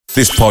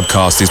This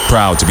podcast is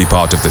proud to be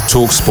part of the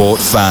TalkSport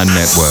Fan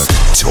Network.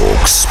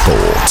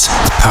 TalkSport.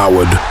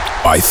 Powered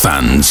by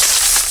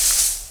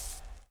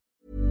fans.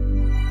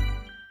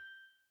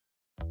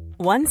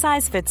 One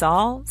size fits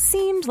all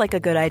seemed like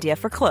a good idea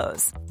for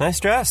clothes. Nice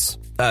dress.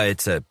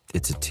 It's a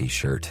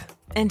t-shirt.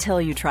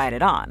 Until you tried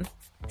it on.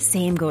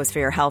 Same goes for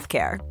your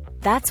healthcare.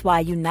 That's why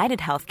United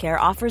Healthcare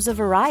offers a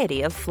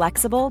variety of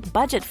flexible,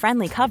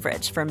 budget-friendly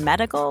coverage for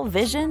medical,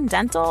 vision,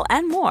 dental,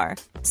 and more.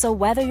 So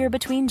whether you're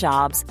between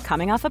jobs,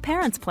 coming off a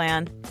parent's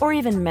plan, or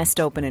even missed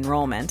open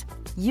enrollment,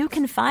 you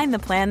can find the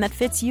plan that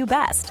fits you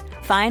best.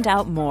 Find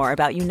out more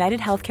about United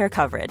Healthcare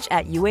coverage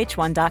at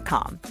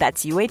uh1.com.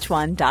 That's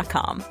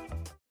uh1.com.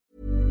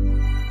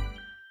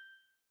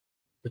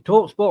 The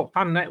TalkSport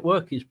Fan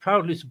Network is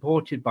proudly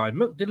supported by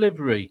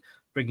McDelivery,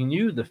 bringing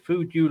you the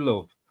food you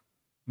love.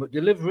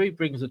 McDelivery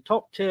brings a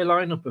top-tier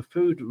lineup of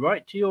food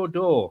right to your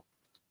door.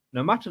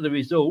 No matter the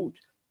result,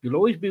 you'll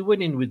always be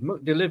winning with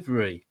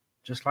McDelivery,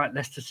 just like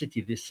Leicester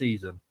City this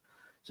season.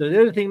 So the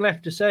only thing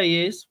left to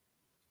say is,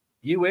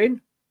 you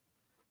win.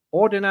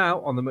 Order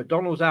now on the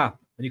McDonald's app,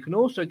 and you can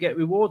also get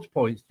rewards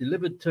points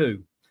delivered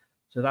too.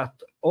 So that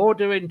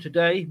ordering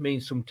today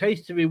means some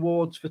tasty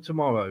rewards for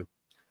tomorrow.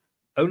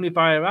 Only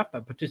via app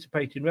at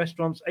participating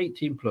restaurants,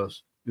 18+.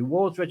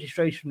 Rewards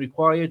registration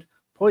required.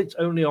 Points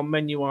only on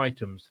menu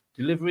items.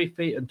 Delivery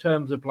fee and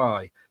terms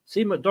apply.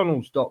 See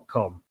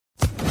mcdonalds.com.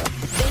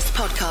 This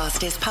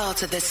podcast is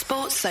part of the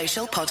Sports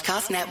Social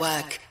Podcast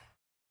Network.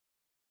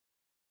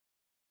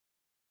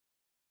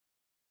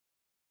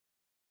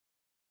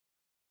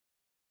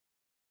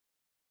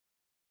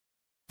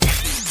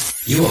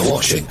 You are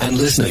watching and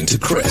listening to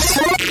Chris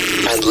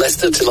and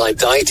Leicester Till I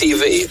Die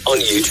TV on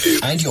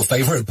YouTube and your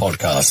favourite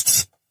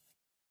podcasts.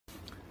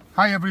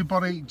 Hi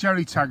everybody,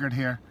 Jerry Taggart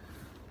here.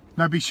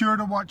 Now be sure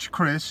to watch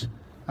Chris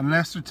and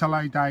Leicester Till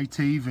I Die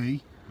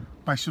TV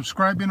by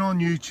subscribing on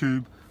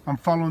YouTube and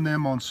following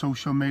them on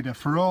social media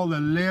for all the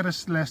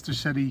latest Leicester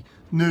City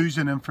news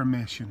and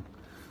information.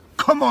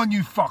 Come on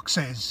you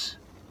foxes!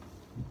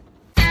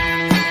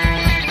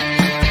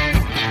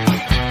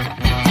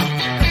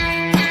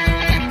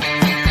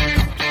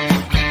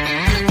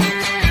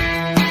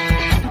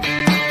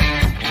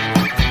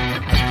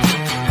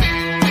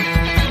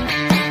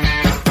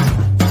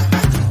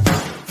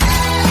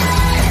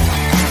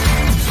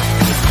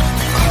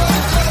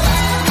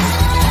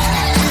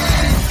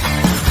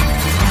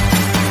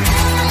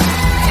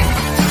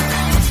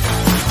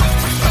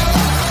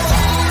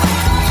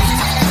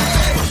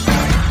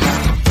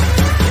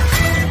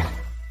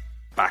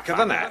 Of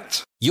the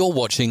net. You're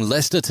watching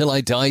Leicester Till I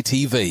Die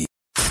TV.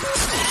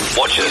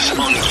 Watch us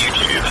on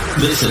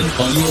YouTube. Listen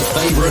on your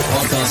favourite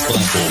podcast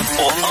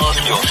platform. Or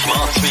ask your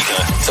smart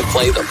speaker to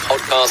play the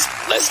podcast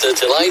Leicester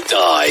Till I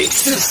Die.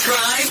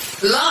 Subscribe,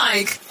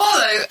 like,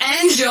 follow,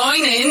 and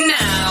join in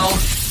now.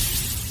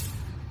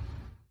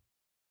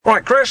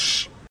 Right,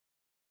 Chris.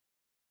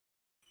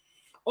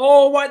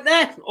 All right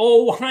there.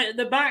 All right at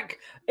the back.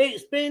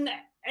 It's been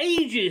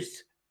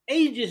ages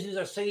since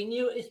I've seen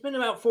you. It's been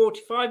about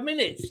 45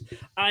 minutes.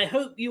 I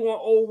hope you are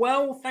all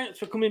well. Thanks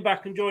for coming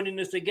back and joining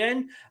us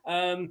again.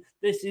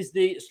 This is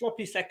the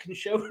sloppy second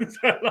show, as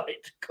I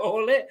like to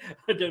call it.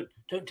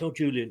 Don't tell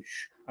Julian.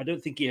 Shh. I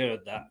don't think he heard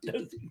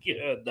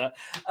that.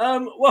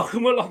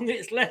 Welcome along.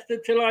 It's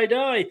Leicester Till I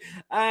Die.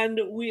 And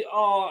we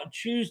are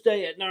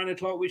Tuesday at 9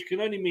 o'clock, which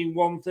can only mean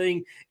one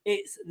thing.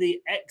 It's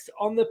the X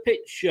on the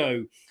Pitch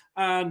show.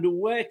 And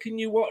where can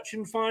you watch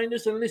and find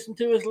us and listen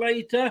to us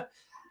later?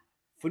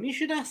 Funny you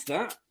should ask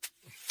that.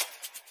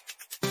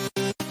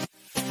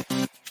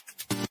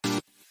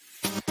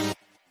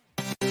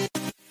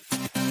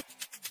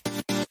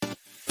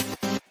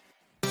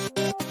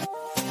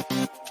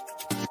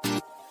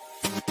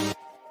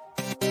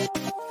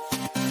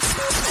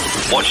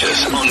 Watch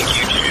us on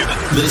YouTube.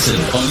 Listen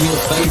on your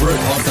favourite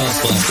podcast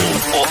platform.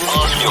 Or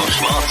ask your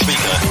smart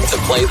speaker to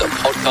play the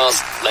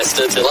podcast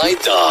Leicester Till I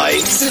Die.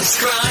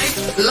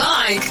 Subscribe,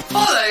 like,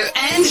 follow,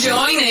 and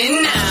join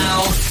in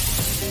now.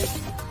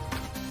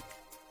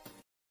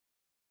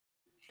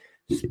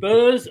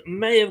 Spurs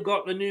may have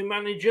got the new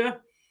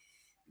manager.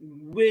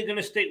 We're going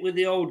to stick with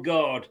the old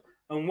guard,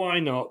 and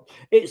why not?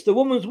 It's the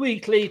Women's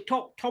Weekly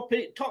Top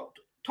Totty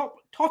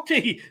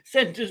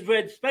Centres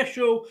Red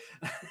Special.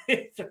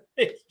 It's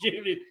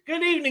Julian.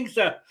 Good evening,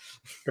 sir.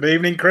 Good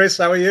evening, Chris.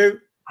 How are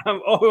you?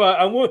 I'm all right.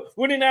 I'm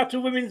running out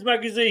of women's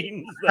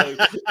magazines, though.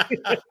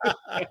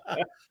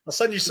 I'll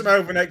send you some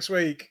over next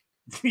week.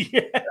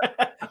 Yeah,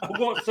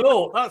 what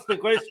sort? That's the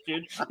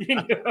question. You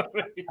know,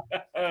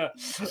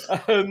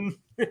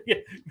 yeah.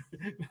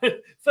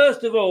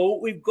 First of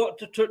all, we've got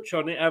to touch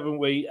on it, haven't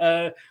we?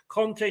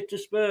 Conte to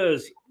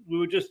Spurs. We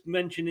were just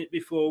mentioning it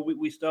before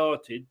we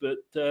started, but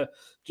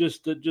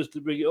just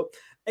to bring it up,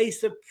 a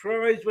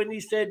surprise when he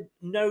said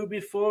no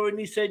before and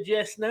he said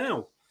yes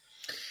now.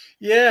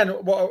 Yeah, and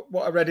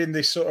what I read in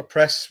this sort of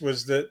press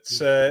was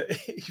that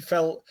he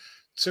felt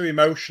too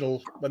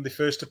emotional when they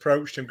first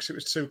approached him because it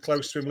was too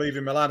close to him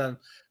leaving Milan, and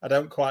I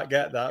don't quite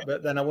get that.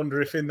 But then I wonder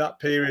if in that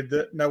period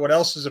that no one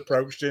else has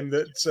approached him,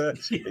 that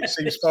it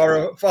seems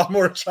far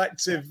more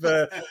attractive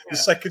the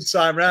second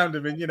time round. I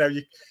mean,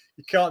 you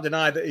can't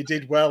deny that he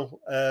did well,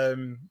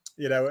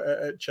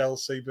 at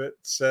Chelsea, but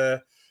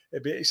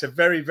it's a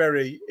very,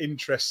 very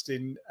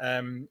interesting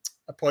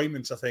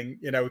appointment. I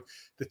think,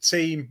 the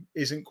team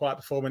isn't quite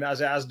performing as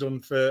it has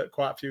done for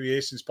quite a few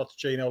years since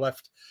Pochettino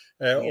left,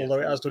 although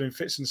it has done in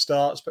fits and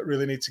starts, but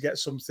really need to get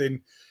something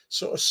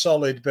sort of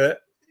solid. But,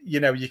 you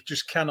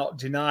just cannot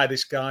deny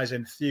this guy's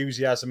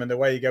enthusiasm and the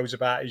way he goes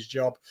about his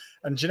job.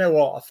 And do you know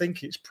what? I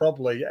think it's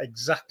probably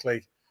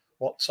exactly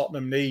what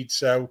Tottenham needs.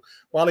 So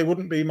while he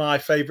wouldn't be my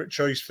favourite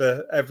choice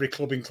for every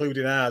club,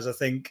 including ours, I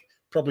think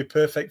probably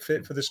perfect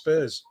fit for the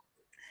Spurs.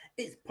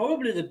 It's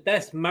probably the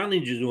best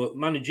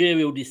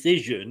managerial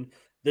decision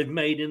they've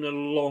made in a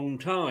long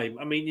time.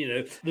 I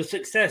mean, the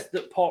success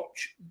that Poch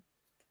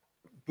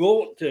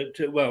brought to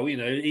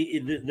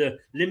the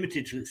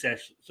limited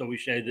success, so we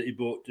say, that he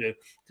brought to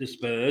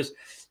Spurs,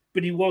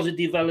 but he was a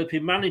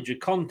developing manager.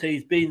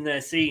 Conte's been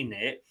there, seen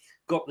it,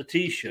 got the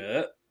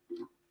T-shirt,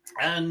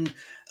 and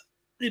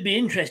it'd be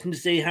interesting to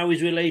see how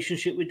his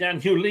relationship with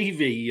Daniel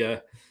Levy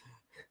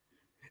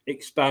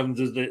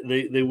expands as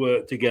they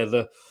work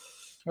together.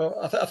 Well,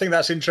 I think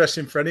that's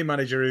interesting for any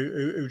manager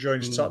who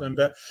joins Tottenham.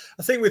 But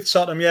I think with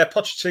Tottenham,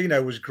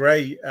 Pochettino was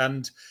great.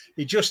 And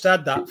he just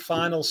had that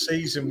final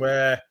season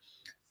where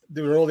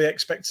there were all the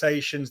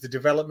expectations, the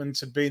development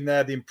had been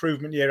there, the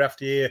improvement year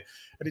after year,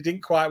 and it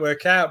didn't quite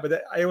work out.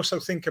 But I also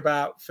think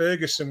about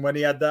Ferguson when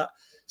he had that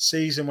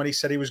season when he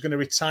said he was going to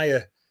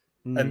retire.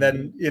 And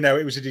then,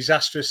 it was a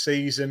disastrous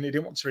season. He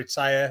didn't want to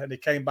retire and he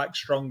came back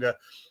stronger.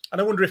 And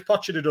I wonder if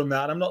Poch had done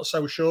that. And I'm not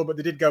so sure, but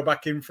they did go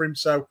back in for him.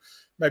 So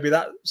maybe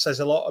that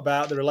says a lot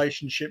about the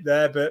relationship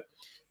there. But,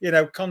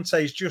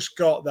 Conte's just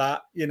got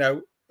that,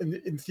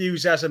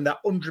 enthusiasm,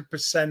 that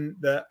 100%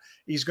 that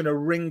he's going to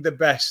wring the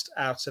best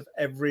out of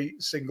every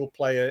single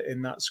player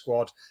in that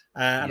squad.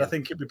 And I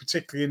think it'd be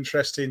particularly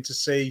interesting to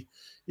see,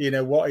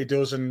 what he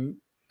does and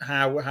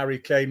how Harry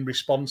Kane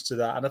responds to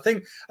that. And I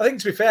think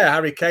to be fair,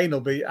 Harry Kane will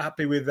be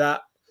happy with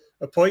that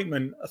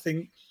appointment. I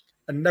think,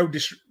 and no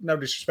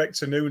disrespect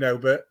to Nuno,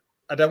 but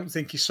I don't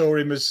think he saw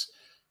him as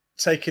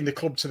taking the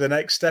club to the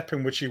next step,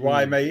 in which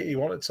why he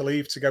wanted to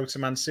leave to go to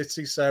Man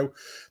City. So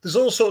there's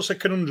all sorts of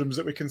conundrums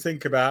that we can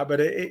think about.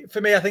 But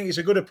for me, I think it's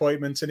a good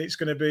appointment, and it's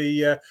going to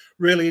be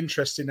really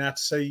interesting now to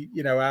see,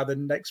 how the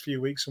next few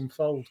weeks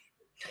unfold.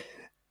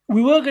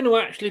 We were going to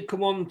actually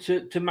come on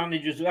to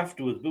managers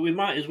afterwards, but we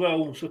might as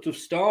well sort of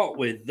start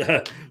with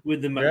the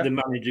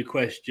manager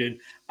question,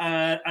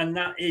 and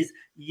that is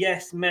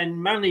yes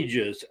men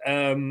managers,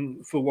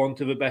 for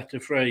want of a better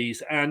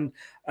phrase. And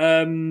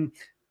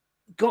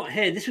got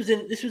here. This was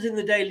in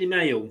the Daily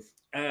Mail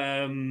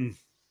a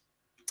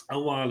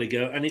while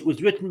ago, and it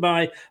was written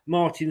by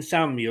Martin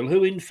Samuel,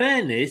 who, in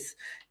fairness,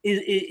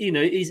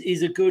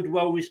 is a good,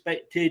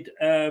 well-respected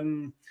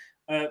writer,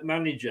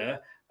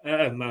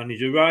 and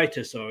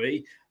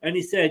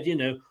he said,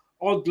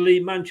 oddly,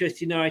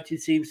 Manchester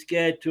United seems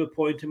scared to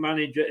appoint a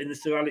manager in the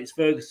Sir Alex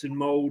Ferguson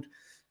mould.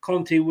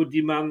 Conte would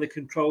demand the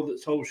control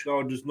that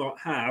Solskjaer does not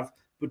have,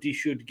 but he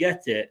should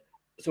get it.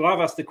 So I've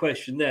asked the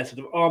question there, sort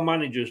of, are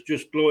managers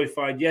just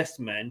glorified yes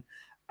men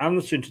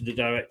answering to the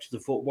directors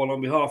of football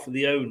on behalf of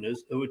the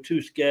owners who are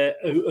too scared,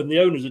 and the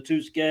owners are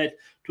too scared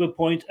to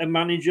appoint a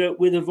manager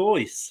with a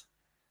voice?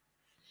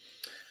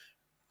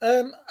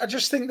 I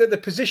just think that the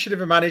position of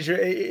a manager,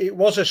 it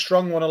was a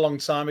strong one a long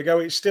time ago.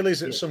 It still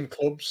is at some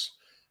clubs.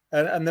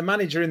 And the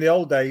manager in the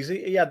old days,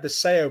 he had the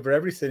say over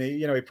everything.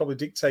 He probably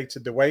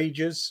dictated the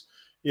wages,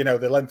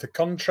 the length of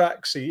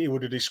contracts. He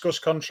would have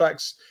discussed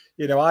contracts.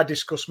 I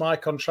discussed my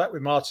contract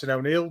with Martin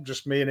O'Neill,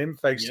 just me and him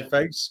face to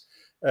face.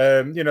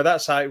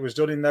 That's how it was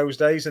done in those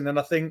days. And then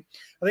I think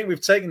we've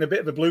taken a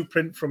bit of a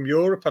blueprint from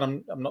Europe,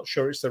 and I'm not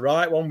sure it's the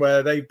right one,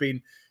 where they've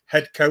been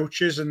head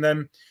coaches. And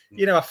then,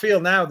 I feel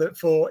now that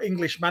for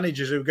English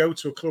managers who go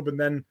to a club and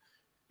then,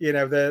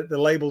 they're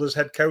labelled as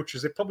head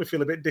coaches, they probably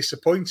feel a bit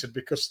disappointed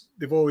because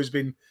they've always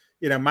been,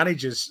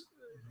 managers,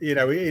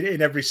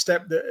 in every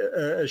step,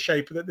 that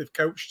shape that they've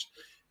coached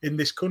in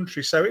this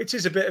country. So it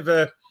is a bit of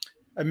a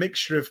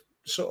mixture of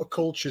sort of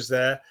cultures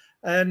there.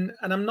 And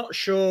I'm not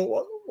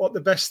sure what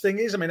the best thing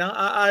is. I mean,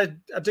 I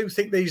do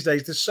think these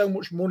days there's so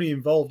much money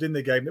involved in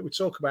the game that we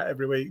talk about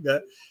every week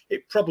that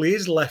it probably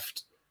is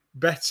left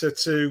better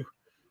to,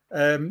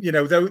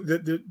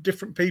 the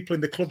different people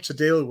in the club to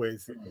deal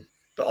with.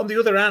 But on the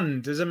other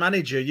hand, as a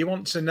manager, you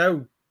want to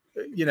know,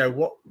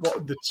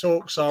 what the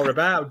talks are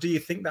about. Do you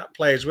think that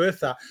player's worth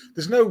that?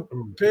 There's no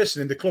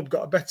person in the club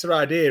got a better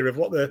idea of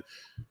what the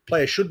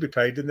player should be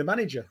paid than the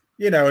manager.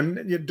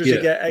 And does he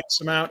get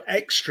X amount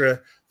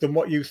extra than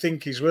what you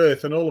think he's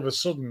worth? And all of a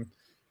sudden,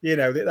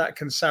 that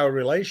can sour a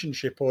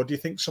relationship. Or do you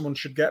think someone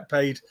should get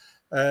paid,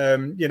 a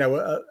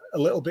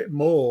little bit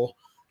more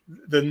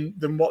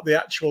than what the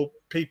actual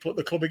people at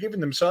the club are giving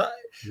them. So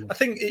I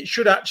think it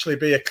should actually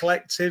be a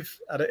collective,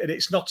 and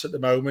it's not at the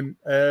moment.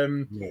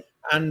 And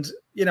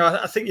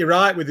I think you're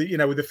right with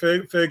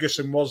the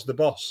Ferguson was the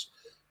boss,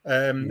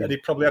 and he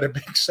probably had a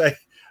big say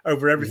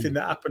over everything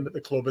that happened at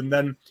the club. And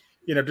then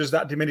does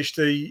that diminish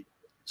the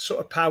sort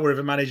of power of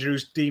a manager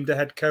who's deemed a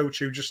head coach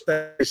who just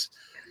stays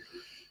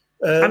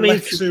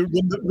left to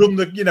run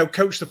the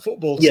coach the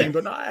football team,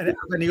 but not have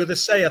any other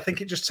say? I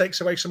think it just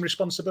takes away some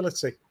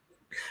responsibility.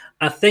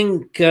 I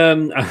think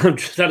I've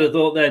just had a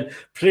thought then.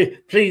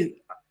 Please,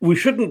 we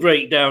shouldn't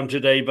break down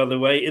today, by the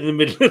way, in the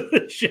middle of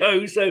the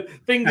show. So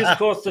fingers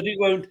crossed that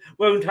it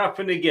won't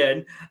happen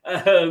again.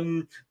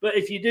 But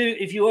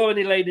if you are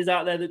any ladies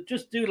out there that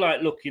just do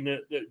like looking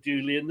at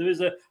Julian, there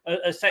is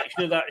a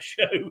section of that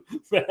show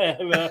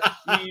where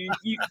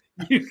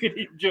you can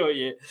enjoy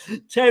it.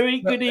 Terry,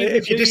 good evening.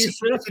 If you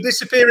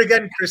disappear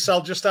again, Chris,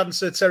 I'll just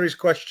answer Terry's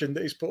question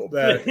that he's put up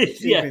there.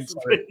 Yes,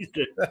 please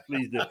do.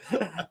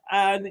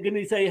 And I'm going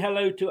to say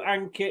hello to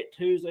Ankit,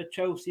 who's a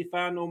Chelsea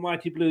fan,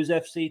 Almighty Blues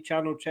FC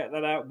channel. Check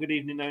that out. Good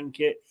evening,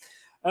 Ankit.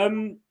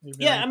 I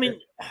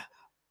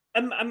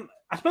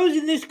suppose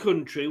in this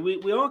country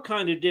we are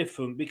kind of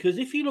different, because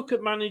if you look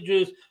at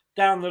managers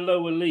down the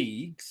lower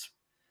leagues,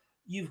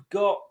 you've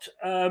got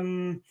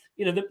the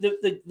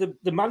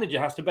manager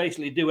has to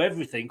basically do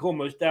everything,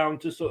 almost down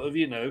to sort of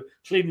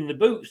cleaning the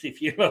boots,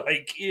 if you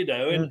like,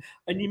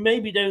 and you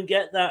maybe don't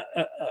get that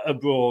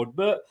abroad.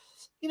 But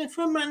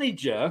for a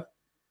manager,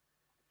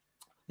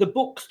 the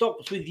buck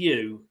stops with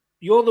you.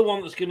 You're the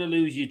one that's going to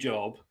lose your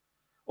job.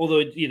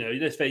 Although,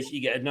 let's face it, you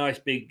get a nice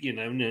big,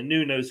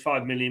 Nuno's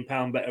 £5 million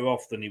better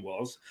off than he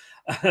was.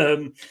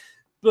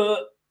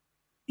 But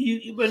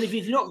if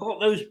you've not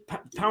got those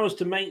powers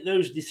to make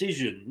those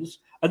decisions,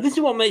 and this is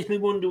what makes me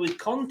wonder with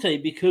Conte,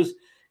 because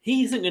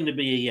he isn't going to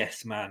be a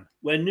yes man,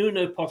 where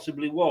Nuno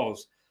possibly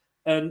was.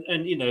 And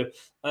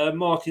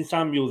Martin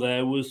Samuel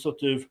there was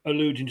sort of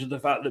alluding to the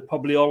fact that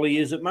probably Ollie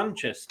is at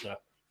Manchester.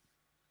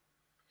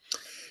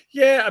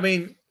 Yeah, I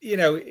mean,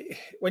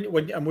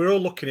 when and we're all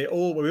looking at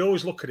we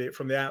always look at it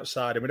from the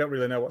outside, and we don't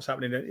really know what's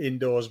happening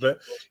indoors. But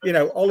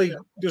Ollie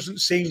doesn't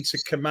seem to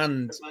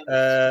command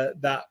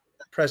that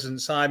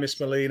presence. Hi, Miss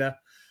Molina.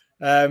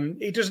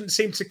 He doesn't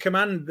seem to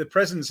command the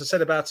presence. I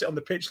said about it on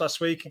the pitch last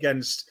week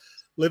against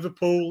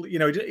Liverpool.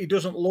 He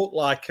doesn't look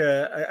like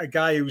a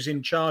guy who's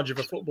in charge of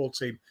a football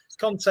team.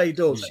 Conte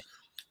does,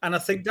 and I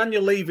think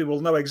Daniel Levy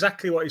will know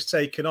exactly what he's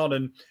taken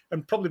on,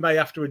 and probably may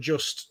have to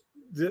adjust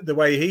the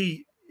way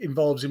he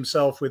involves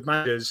himself with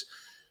managers,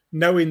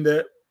 knowing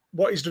that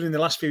what he's done in the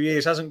last few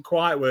years hasn't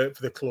quite worked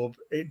for the club.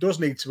 It does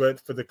need to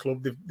work for the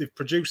club. They've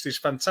produced this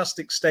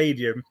fantastic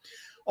stadium.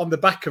 On the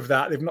back of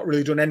that, they've not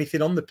really done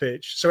anything on the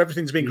pitch. So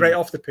everything's been great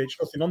off the pitch,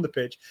 nothing on the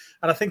pitch.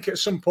 And I think at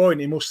some point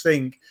he must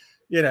think,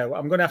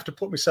 I'm going to have to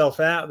put myself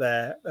out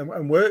there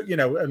and work,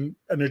 and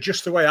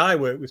adjust the way I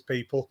work with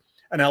people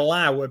and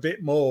allow a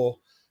bit more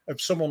of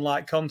someone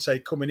like Conte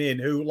coming in,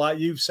 who, like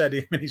you've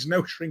said, he's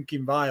no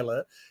shrinking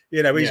violet.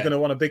 He's going to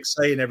want a big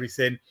say in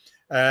everything.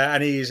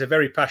 And he's a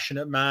very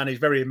passionate man. He's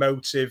very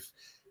emotive.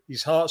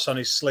 His heart's on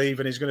his sleeve,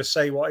 and he's going to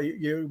say what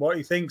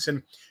he thinks.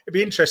 And it'd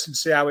be interesting to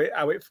see how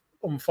it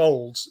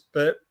unfolds.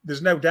 But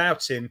there's no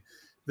doubting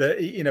that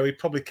he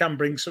probably can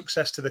bring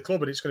success to the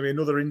club, and it's going to be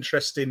another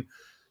interesting,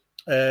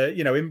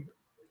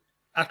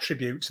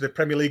 attribute to the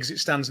Premier League as it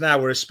stands now,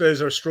 whereas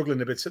Spurs are struggling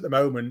a bit at the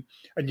moment,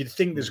 and you'd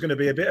think there's going to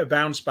be a bit of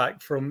bounce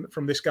back from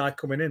this guy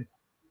coming in.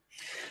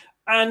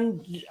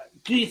 And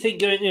do you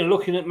think,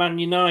 looking at Man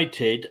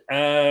United,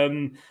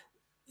 and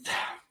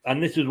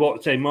this is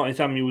what Martin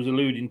Samuel was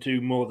alluding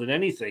to more than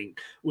anything,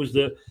 was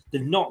that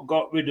they've not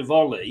got rid of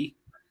Ollie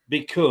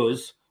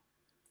because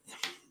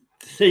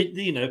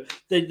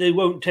they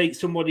won't take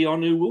somebody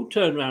on who will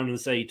turn around and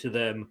say to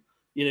them,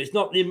 it's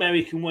not the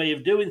American way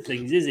of doing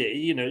things, is it?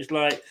 It's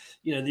like,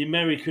 the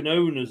American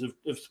owners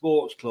of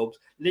sports clubs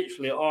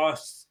literally are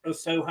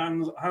so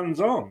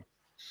hands-on.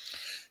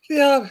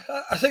 Yeah,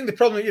 I think the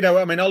problem,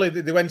 Ollie,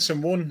 they went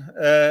and won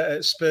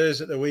at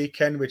Spurs at the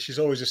weekend, which is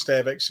always a stay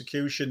of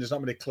execution. There's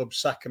not many clubs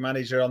sack a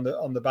manager on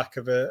the back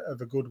of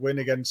a good win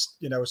against,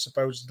 a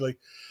supposedly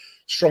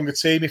stronger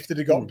team. If they'd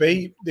have got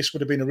beat, this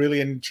would have been a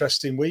really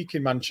interesting week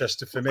in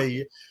Manchester for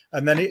me.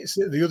 And then it's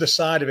the other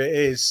side of it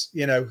is,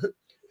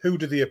 who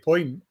do they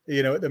appoint,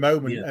 at the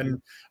moment? Yeah.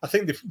 And I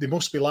think they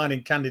must be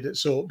lining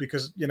candidates up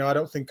because, I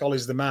don't think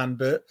Ollie's the man,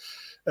 but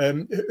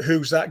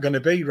who's that going to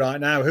be right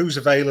now? Who's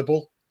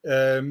available?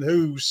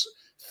 Who's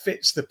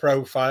fits the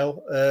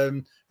profile?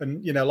 And,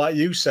 like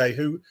you say,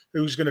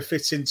 who's going to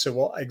fit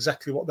into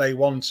exactly what they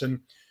want and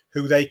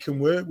who they can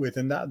work with.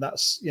 And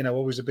that's,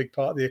 always a big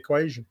part of the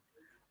equation.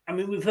 I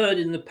mean, we've heard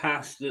in the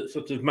past that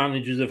sort of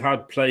managers have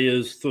had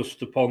players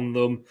thrust upon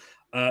them.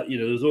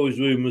 There's always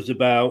rumours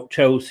about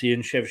Chelsea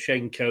and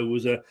Shevchenko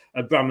was a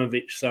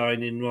Abramovich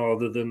signing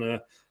rather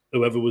than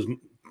whoever was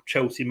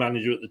Chelsea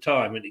manager at the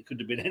time, and it could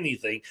have been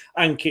anything.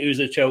 Ankit, who's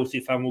a Chelsea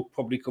fan, will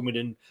probably come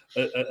in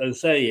and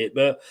say it.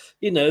 But,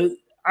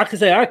 I can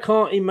say I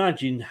can't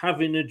imagine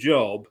having a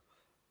job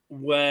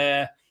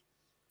where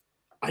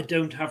I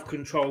don't have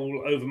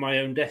control over my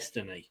own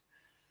destiny.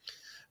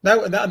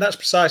 No, and that's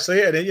precisely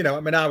it. And you know, I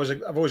mean,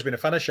 I've always been a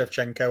fan of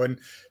Shevchenko,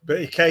 but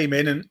he came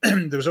in,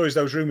 and there was always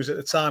those rumours at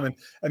the time, and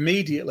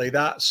immediately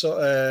that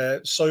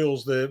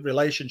soils the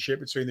relationship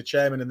between the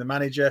chairman and the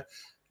manager.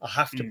 I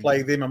have to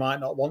play them. I might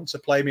not want to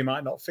play him. He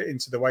might not fit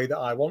into the way that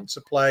I want to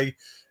play,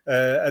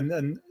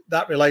 and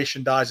that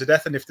relation dies a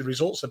death. And if the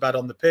results are bad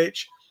on the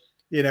pitch,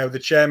 you know, the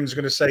chairman's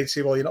going to say to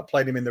you, well, you're not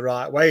playing him in the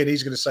right way. And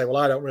he's going to say, well,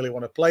 I don't really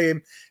want to play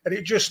him. And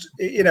it just,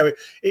 you know,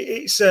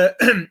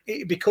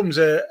 it becomes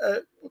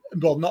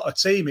well, not a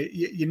team.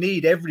 You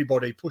need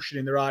everybody pushing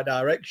in the right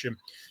direction.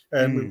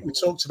 We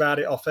talked about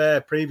it off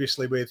air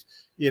previously with,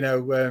 you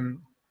know,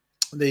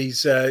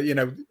 these, you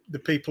know, the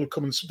people who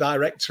come and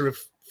director of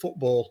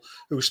football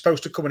who was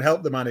supposed to come and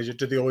help the manager.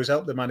 Do they always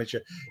help the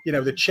manager? You know,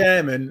 the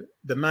chairman,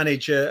 the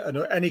manager, and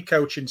any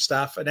coaching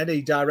staff and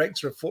any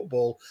director of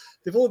football,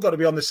 they've all got to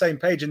be on the same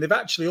page, and they've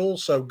actually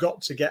also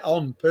got to get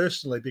on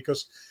personally,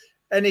 because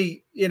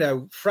any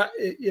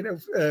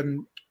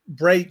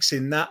breaks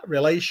in that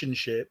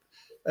relationship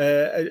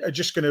are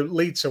just going to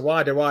lead to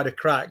wider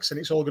cracks, and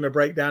it's all going to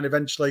break down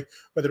eventually,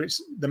 whether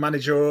it's the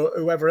manager or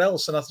whoever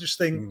else. And I just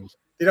think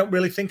they don't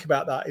really think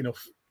about that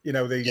enough, you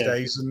know, these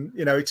days. And,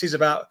 you know, it is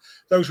about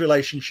those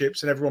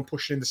relationships and everyone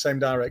pushing in the same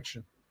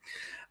direction.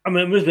 I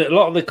mean, a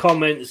lot of the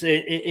comments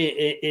in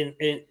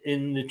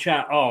the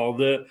chat are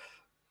that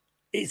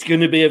it's going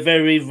to be a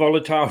very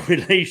volatile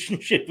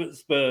relationship at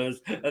Spurs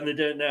and they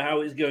don't know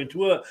how it's going to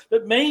work.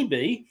 But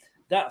maybe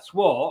that's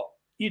what,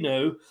 you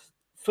know,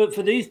 for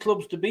these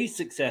clubs to be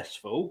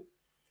successful,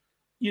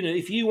 you know,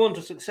 if you want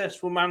a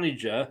successful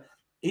manager,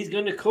 he's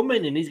going to come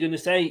in and he's going to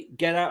say,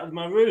 get out of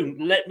my room,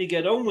 let me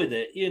get on with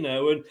it, you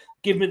know, and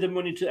give me the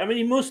money to... I mean,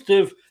 he must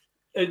have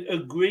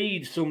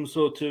agreed some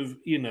sort of,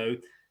 you know,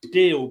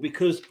 deal,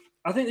 because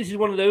I think this is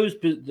one of those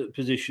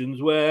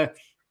positions where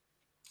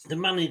the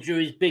manager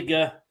is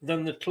bigger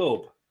than the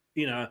club.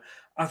 You know,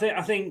 I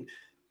think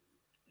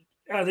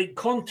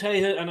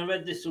Conte, and I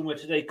read this somewhere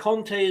today,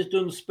 Conte has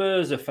done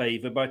Spurs a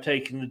favour by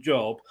taking the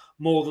job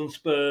more than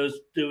Spurs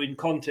doing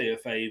Conte a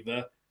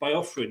favour by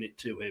offering it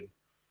to him.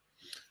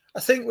 I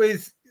think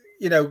with,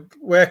 you know,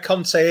 where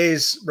Conte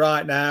is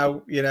right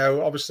now, you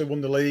know, obviously won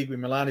the league with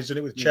Milan, he's done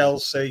it with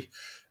Chelsea.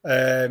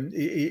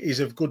 He's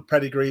of good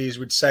pedigree, as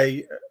we'd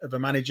say, of a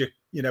manager,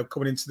 you know,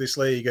 coming into this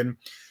league. And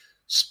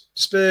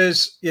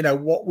Spurs, you know,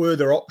 what were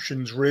their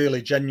options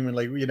really,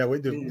 genuinely? You know,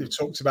 they've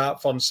talked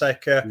about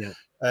Fonseca. Yeah.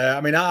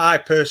 I mean, I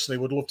personally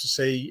would love to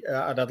see,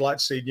 and I'd like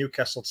to see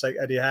Newcastle take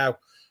Eddie Howe.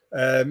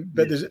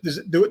 But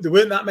there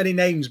weren't that many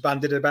names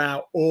bandied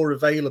about or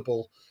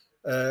available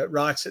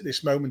right at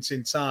this moment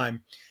in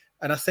time.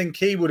 And I think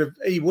he would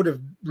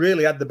have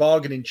really had the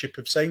bargaining chip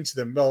of saying to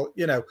them, well,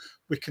 you know,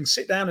 we can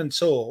sit down and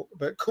talk,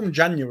 but come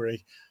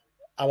January,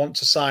 I want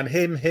to sign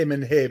him,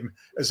 and him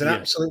as an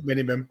absolute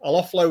minimum.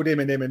 I'll offload him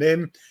and him and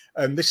him,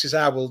 and this is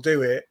how we'll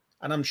do it.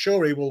 And I'm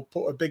sure he will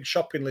put a big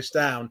shopping list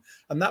down,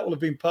 and that will have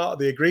been part of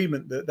the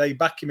agreement that they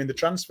back him in the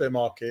transfer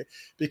market,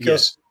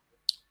 because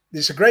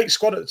there's a great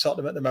squad at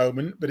Tottenham at the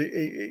moment, but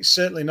it's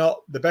certainly not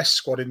the best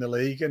squad in the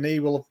league, and he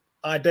will have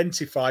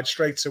identified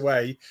straight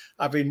away,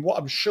 having what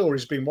I'm sure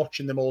he's been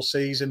watching them all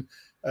season,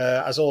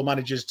 as all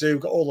managers do,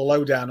 got all the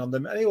lowdown on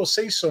them, and he will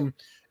see some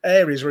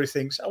areas where he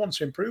thinks, I want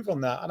to improve on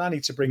that, and I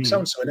need to bring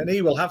so-and-so in, and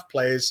he will have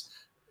players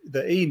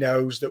that he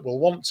knows that will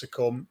want to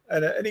come,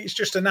 and it's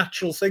just a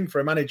natural thing for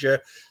a manager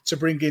to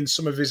bring in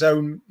some of his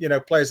own, you know,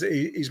 players that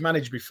he's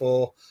managed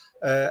before,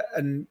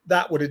 and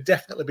that would have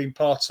definitely been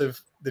part of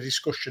the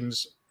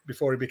discussions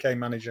before he became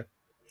manager.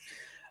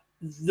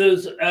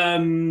 There's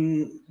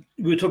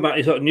we were talking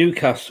about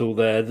Newcastle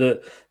there,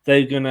 that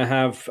they're going to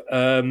have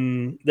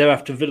they're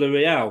after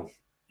Villarreal,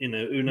 you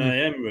know,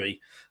 Unai Emery,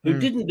 who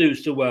didn't do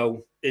so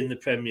well in the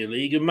Premier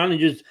League, and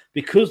managers,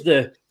 because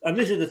they're, and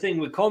this is the thing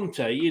with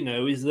Conte, you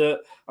know, is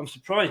that I'm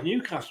surprised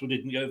Newcastle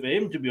didn't go for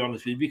him, to be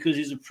honest with you, because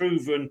he's a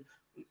proven,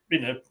 you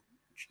know,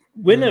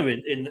 winner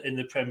in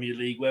the Premier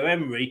League, where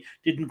Emery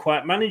didn't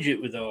quite manage it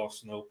with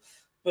Arsenal.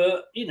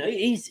 But, you know,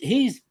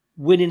 he's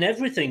winning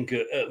everything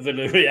at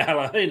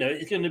Villarreal. You know,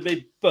 it's going to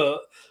be,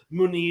 but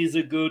money is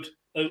a good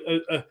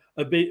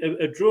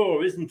a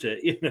draw, isn't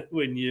it? You know,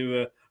 when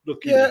you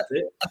looking at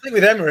it. I think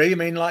with Emery, I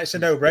mean, like, it's a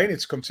no-brainer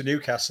to come to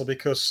Newcastle,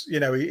 because, you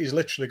know, he's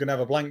literally going to have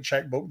a blank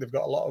checkbook. They've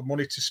got a lot of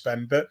money to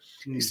spend. But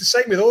it's the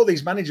same with all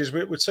these managers.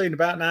 We're saying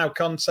about now,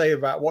 Conte,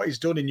 about what he's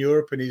done in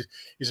Europe, and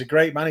he's a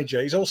great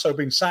manager. He's also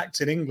been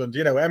sacked in England.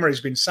 You know,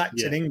 Emery's been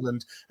sacked in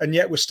England, and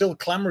yet we're still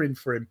clamouring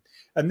for him.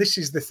 And this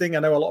is the thing. I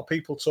know a lot of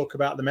people talk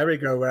about the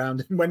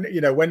merry-go-round, and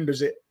when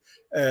does it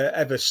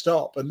ever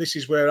stop? And this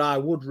is where I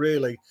would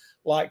really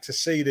like to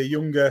see the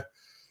younger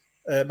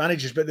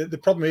managers. But the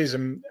problem is,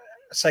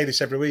 I say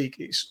this every week,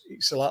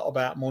 it's a lot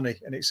about money,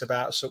 and it's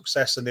about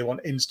success, and they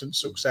want instant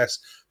success.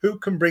 Who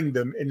can bring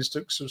them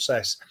instant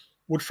success?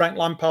 Would Frank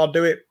Lampard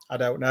do it? I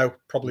don't know.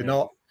 Probably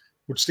not.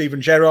 Would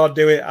Steven Gerrard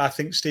do it? I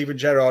think Steven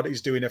Gerrard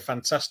is doing a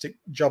fantastic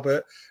job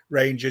at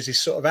Rangers.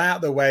 He's sort of out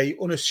of the way,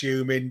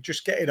 unassuming,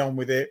 just getting on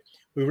with it.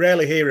 We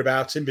rarely hear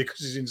about him because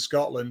he's in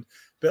Scotland.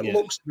 but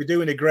looks to be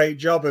doing a great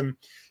job. And,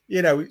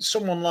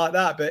 someone like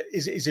that, but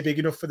is he big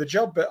enough for the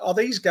job? But are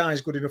these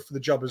guys good enough for the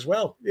job as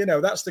well?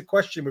 That's the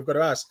question we've got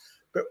to ask.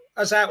 But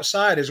as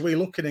outsiders, we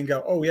look in and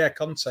go, oh, yeah,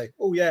 Conte.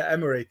 Oh, yeah,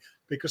 Emery,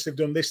 because they've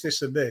done this,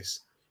 this and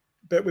this.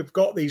 But we've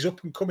got these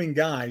up-and-coming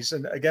guys.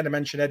 And again, I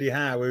mentioned Eddie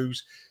Howe,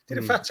 who's did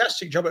a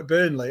fantastic job at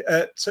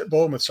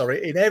Bournemouth,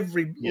 in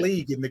every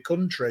league in the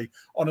country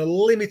on a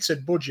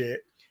limited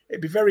budget.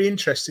 It'd be very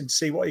interesting to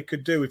see what he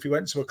could do if he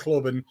went to a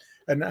club and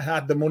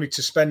had the money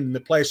to spend and the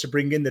players to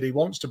bring in that he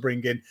wants to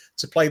bring in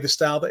to play the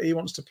style that he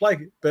wants to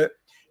play. But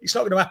it's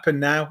not going to happen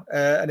now,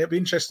 and it'll be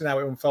interesting how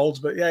it unfolds.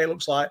 But, yeah, it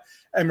looks like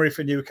Emery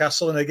for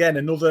Newcastle. And, again,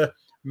 another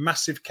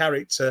massive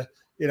character,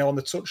 on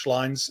the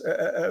touchlines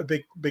at a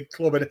big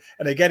club. And,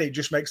 again, it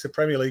just makes the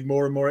Premier League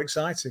more and more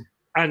exciting.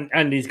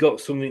 And he's got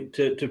something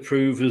to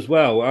prove as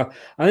well.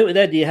 I think with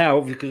Eddie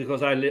Howe,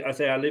 because I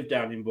live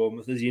down in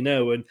Bournemouth, as you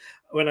know, and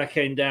when I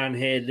came down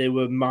here, they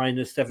were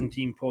minus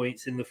 17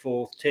 points in the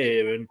 4th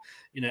tier, and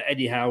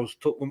Eddie Howe's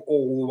took them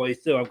all the way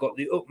through. I've got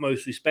the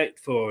utmost respect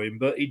for him,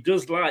 but he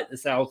does like the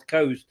South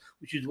Coast,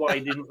 which is why he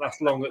didn't last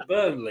long at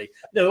Burnley.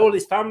 All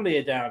his family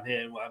are down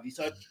here and what have you.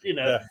 So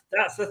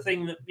that's the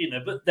thing that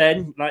But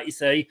then, like you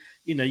say,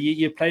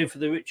 you're playing for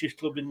the richest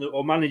club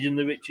or managing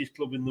the richest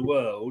club in the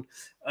world.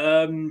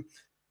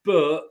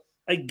 But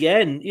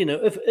again,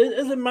 if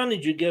as a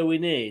manager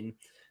going in,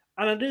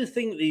 and I do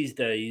think these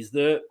days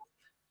that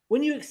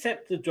when you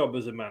accept the job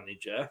as a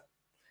manager,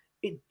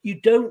 I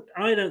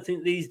don't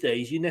think these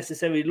days you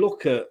necessarily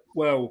look at,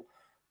 well,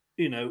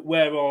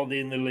 where are they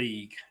in the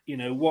league?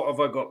 What have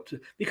I got to?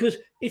 Because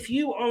if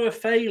you are a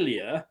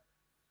failure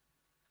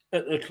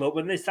at the club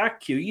and they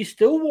sack you, you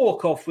still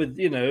walk off with,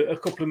 a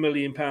couple of £1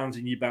 million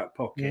in your back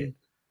pocket.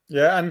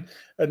 Yeah,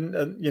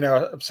 and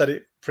I've said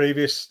it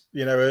previous,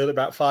 early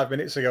about 5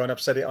 minutes ago, and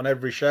I've said it on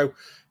every show.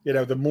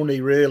 The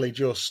money really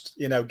just,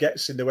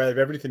 gets in the way of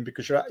everything,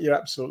 because you're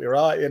absolutely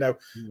right.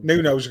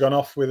 Nuno's gone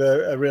off with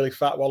a really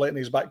fat wallet in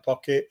his back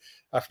pocket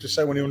after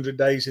so many 100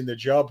 days in the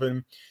job,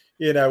 and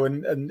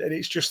and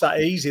it's just that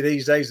easy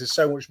these days. There's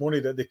so much money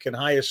that they can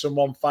hire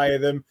someone, fire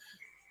them,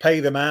 pay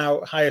them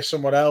out, hire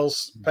someone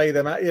else, pay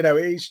them out.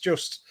 It's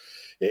just.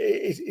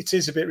 It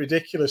is a bit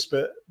ridiculous,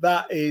 but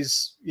that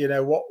is,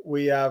 what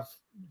we have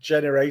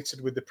generated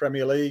with the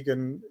Premier League,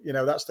 and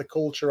that's the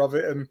culture of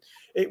it, and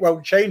it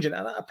won't change. And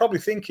I probably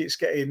think it's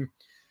getting,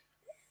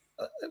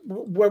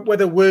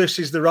 whether worse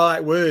is the right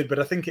word, but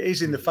I think it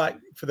is in the fact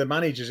for the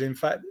managers. In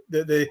fact,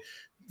 the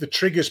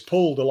trigger's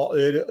pulled a lot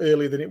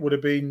earlier than it would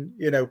have been,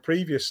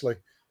 previously.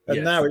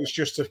 And now it's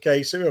just a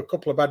case of a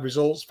couple of bad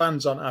results.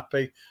 Fans aren't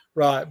happy.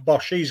 Right,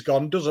 Bosch, he's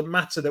gone. Doesn't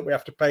matter that we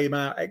have to pay him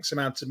out X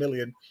amount of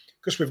million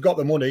because we've got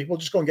the money. We'll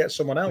just go and get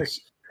someone else.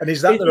 And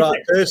is that the right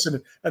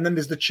person? And then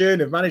there's the churn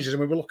of managers.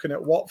 And we were looking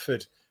at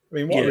Watford. I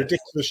mean, what a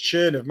ridiculous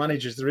churn of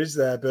managers there is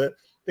there. But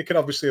they can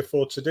obviously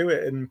afford to do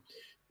it. And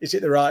is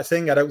it the right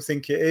thing? I don't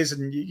think it is.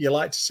 And you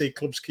like to see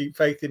clubs keep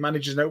faith in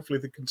managers, and hopefully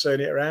they can turn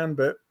it around.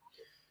 But,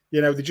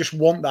 they just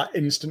want that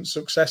instant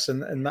success.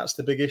 And that's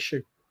the big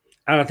issue.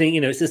 And I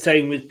think, it's the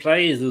same with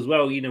players as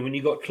well. When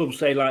you've got clubs,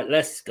 say, like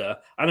Leicester,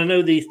 and I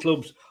know these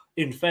clubs,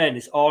 in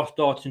fairness, are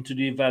starting to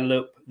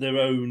develop their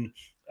own,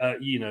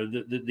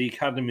 the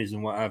academies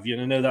and what have you.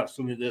 And I know that's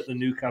something that the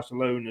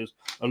Newcastle owners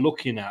are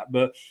looking at.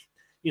 But,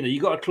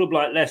 you've got a club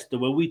like Leicester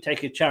where we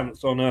take a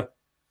chance on a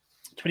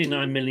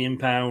 £29 million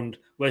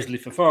Wesley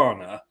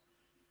Fofana.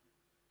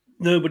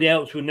 Nobody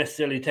else would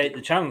necessarily take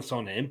the chance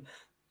on him.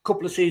 A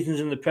couple of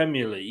seasons in the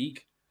Premier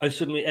League, and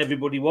suddenly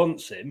everybody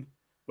wants him.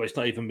 Well, it's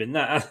not even been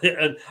that,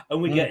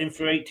 and we get him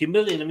for 80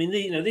 million. I mean,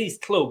 these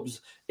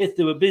clubs, if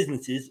there were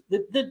businesses,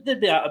 they'd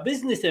be out of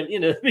business.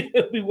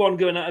 There'd be one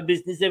going out of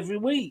business every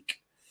week.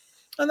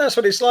 And that's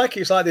what it's like.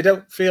 It's like they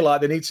don't feel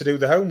like they need to do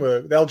the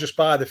homework. They'll just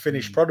buy the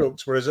finished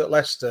product. Whereas at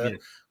Leicester,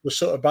 we're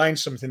sort of buying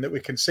something that we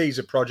can see as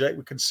a project.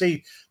 We can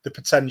see the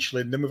potential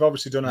in them. We've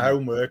obviously done our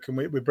homework, and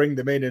we bring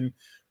them in and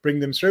bring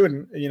them through.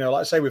 And, like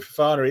I say, with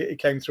Fofana, it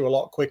came through a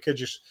lot quicker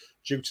just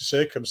due to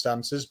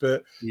circumstances,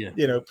 but,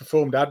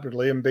 performed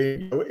admirably. And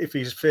if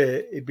he's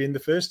fit, he'd be in the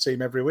first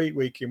team every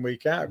week in,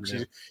 week out,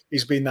 because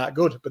he's been that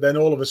good. But then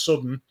all of a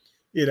sudden,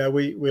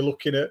 we're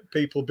looking at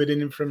people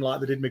bidding him from like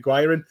they did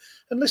Maguire. And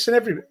listen,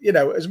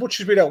 as much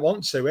as we don't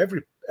want to,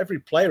 every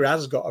player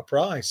has got a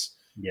price.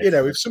 Yes.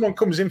 If someone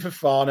comes in for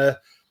Fofana,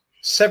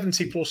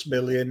 70 plus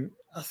million,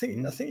 I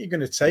think you're going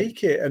to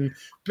take it.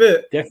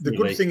 But the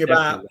good thing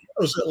about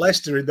us at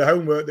Leicester in the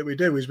homework that we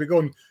do is we go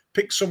and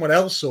pick someone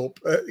else up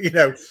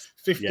at,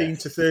 15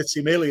 to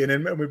 30 million,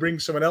 and we bring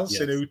someone else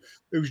in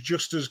who's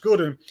just as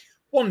good. And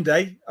one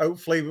day,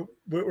 hopefully,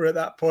 we're at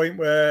that point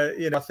where,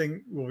 I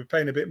think we'll be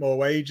paying a bit more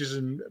wages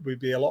and we'd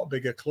be a lot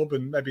bigger club,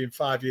 and maybe in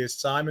 5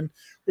 years' time, and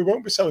we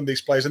won't be selling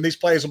these players, and these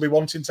players will be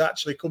wanting to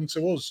actually come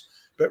to us.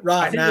 But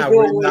right now,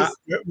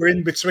 we're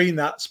in between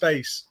that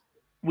space.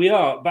 We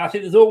are, but I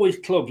think there's always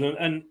clubs,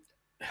 and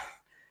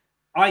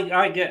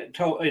I get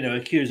told,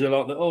 accused a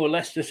lot that,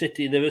 Leicester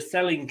City, they're a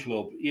selling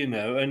club,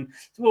 and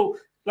well,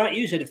 like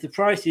you said, if the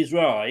price is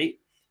right,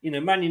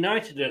 Man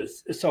United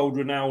has sold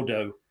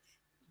Ronaldo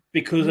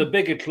because a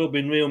bigger club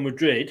in Real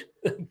Madrid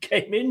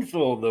came in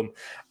for them.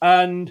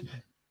 And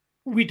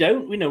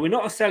we're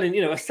not a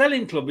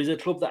selling club is a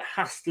club that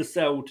has to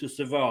sell to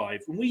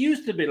survive. And we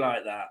used to be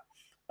like that.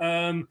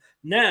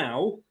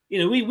 Now,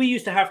 we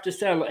used to have to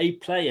sell a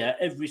player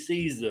every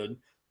season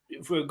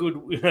for a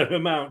good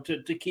amount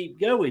to keep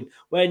going.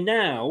 Where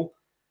now,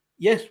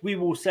 yes, we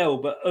will sell,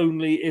 but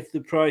only if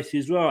the price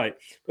is right.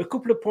 A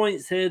couple of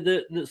points here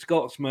that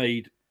Scott's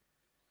made.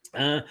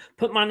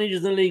 Put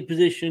managers and league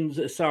positions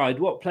aside.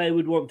 What player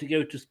would want to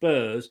go to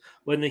Spurs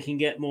when they can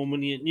get more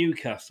money at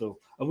Newcastle?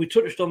 And we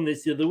touched on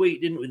this the other week,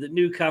 didn't we? That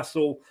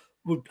Newcastle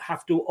would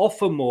have to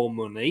offer more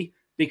money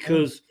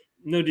because,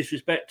 no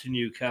disrespect to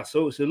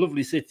Newcastle, it's a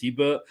lovely city,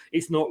 but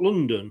it's not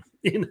London,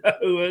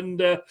 And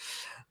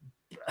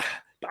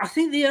but I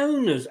think the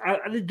owners,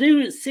 they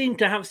do seem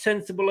to have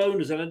sensible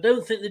owners, and I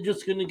don't think they're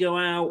just going to go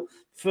out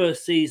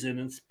first season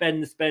and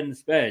spend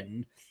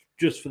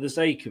just for the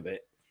sake of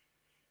it.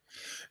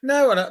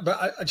 No,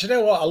 but do you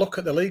know what? I look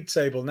at the league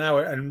table now,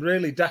 and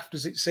really daft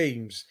as it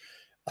seems,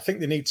 I think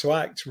they need to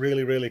act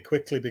really, really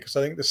quickly, because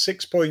I think the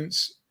 6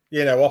 points,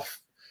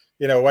 off,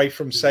 away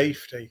from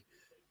safety.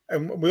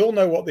 And we all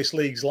know what this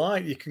league's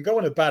like. You can go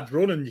on a bad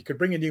run and you could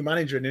bring a new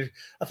manager in.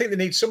 I think they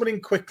need someone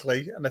in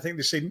quickly, and I think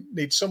they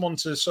need someone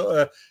to sort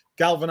of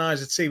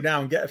galvanise the team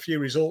now and get a few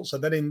results.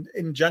 And then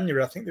in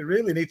January, I think they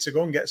really need to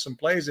go and get some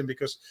players in,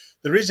 because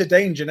there is a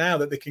danger now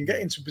that they can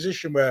get into a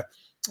position where,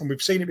 and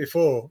we've seen it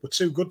before, we're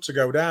too good to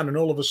go down, and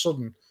all of a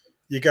sudden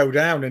you go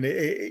down, and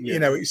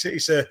it's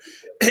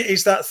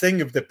that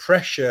thing of the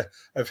pressure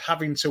of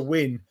having to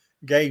win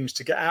games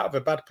to get out of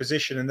a bad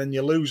position, and then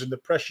you lose, and the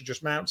pressure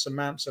just mounts and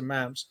mounts and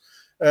mounts.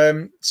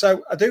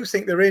 So I do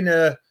think they're in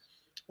a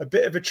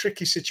bit of a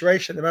tricky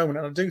situation at the moment,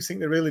 and I do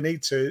think they really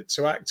need to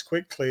act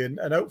quickly, and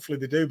hopefully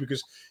they do,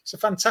 because it's a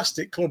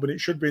fantastic club and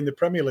it should be in the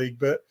Premier League,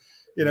 but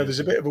there's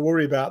a bit of a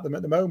worry about them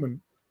at the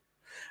moment.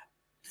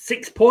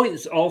 6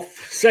 points off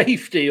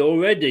safety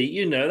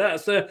already,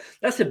 that's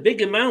a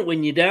big amount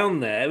when you're down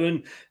there,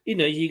 and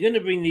you're going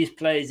to bring these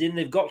players in.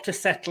 They've got to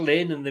settle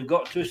in, and they've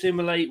got to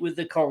assimilate with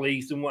the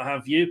colleagues and what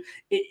have you.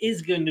 It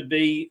is going to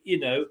be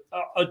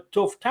a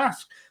tough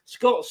task.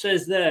 Scott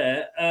says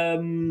there,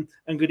 and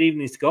good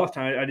evening, Scott.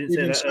 I didn't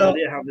say that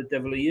earlier. How the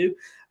devil are you?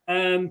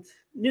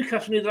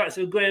 Newcastle need the likes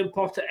of Graham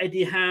Potter,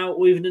 Eddie Howe,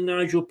 or even a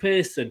Nigel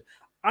Pearson.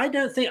 I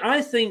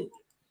think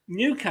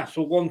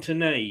Newcastle want a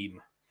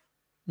name.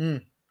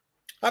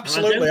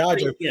 Absolutely, I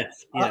do.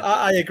 Yes,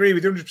 I agree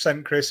with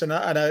 100%, Chris, and I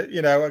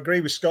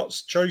agree with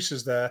Scott's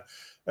choices there.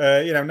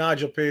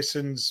 Nigel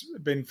Pearson's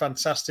been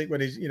fantastic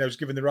when he's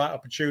given the right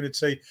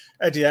opportunity.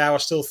 Eddie Howe, I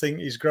still think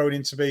he's growing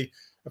into be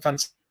a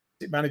fantastic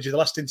manager. The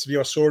last interview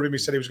I saw of him, he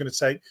said he was going to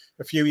take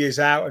a few years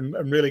out and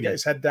really get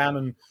his head down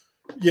and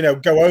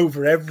go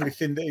over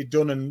everything that he'd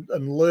done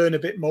and learn a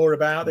bit more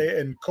about it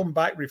and come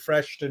back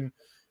refreshed. And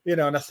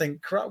and I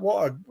think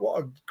what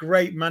a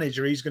great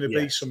manager he's going to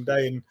be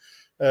someday. And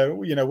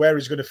where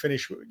he's going to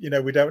finish,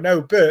 we don't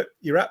know. But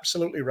you're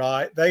absolutely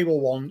right. They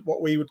will want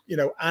what we would,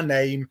 a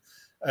name.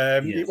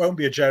 It won't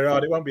be a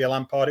Gerrard, it won't be a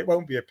Lampard, it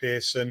won't be a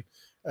Pearson.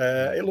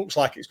 It looks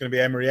like it's going to be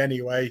Emery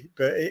anyway.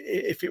 But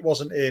if it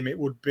wasn't him, it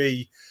would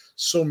be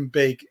some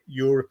big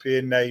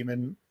European name,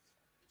 and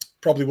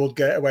probably would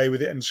get away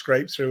with it and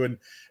scrape through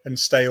and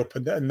stay up.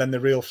 And then the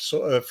real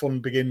sort of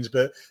fun begins.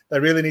 But they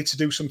really need to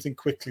do something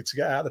quickly to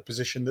get out of the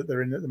position that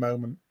they're in at the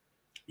moment.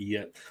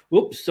 Yeah.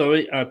 Whoops,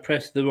 sorry, I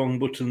pressed the wrong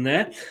button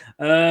there.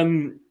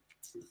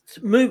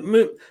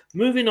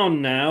 Moving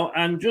on now,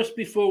 and just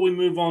before we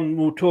move on,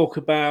 we'll talk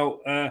about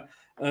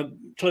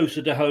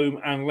closer to home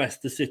and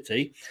Leicester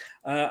City.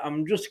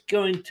 I'm just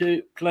going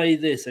to play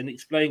this and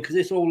explain, because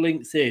this all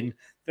links in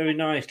very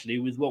nicely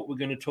with what we're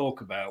going to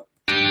talk about.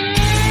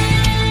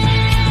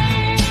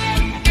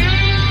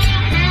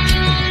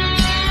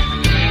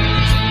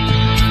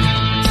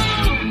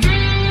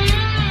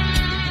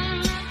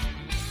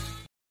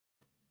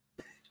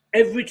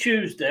 Every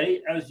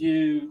Tuesday, as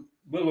you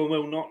will or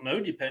will not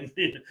know,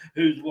 depending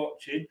who's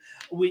watching,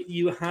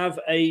 you have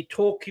a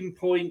talking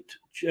point,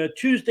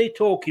 Tuesday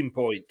talking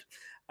point.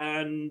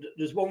 And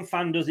there's one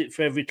fan does it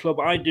for every club.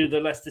 I do the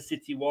Leicester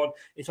City one.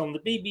 It's on the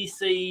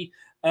BBC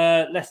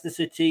Leicester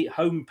City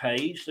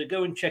homepage, so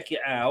go and check it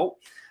out.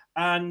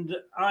 And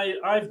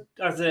I've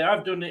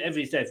done it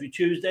every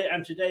Tuesday,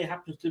 and today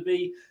happens to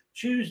be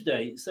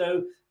Tuesday.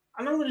 So,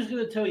 and I'm just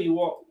going to tell you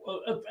what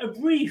a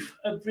brief.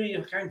 I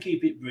can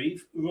keep it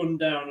brief.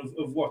 Rundown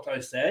of what I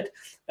said.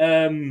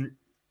 Let me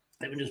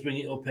just bring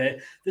it up here.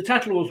 The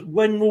title was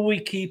 "When Will We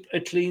Keep a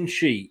Clean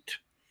Sheet?"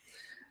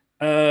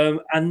 And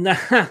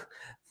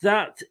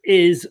that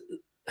is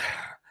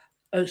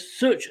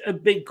such a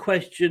big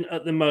question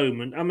at the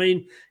moment. I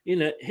mean,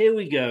 here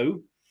we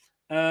go.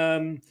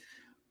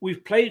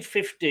 We've played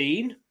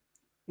 15.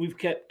 We've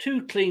kept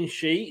 2 clean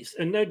sheets,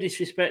 and no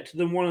disrespect to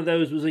them, one of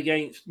those was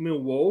against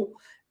Millwall,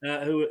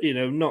 who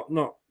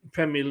not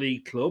Premier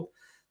League club.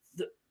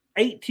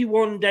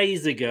 81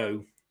 days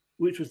ago,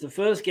 which was the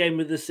first game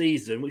of the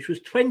season, which was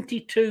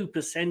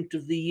 22%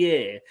 of the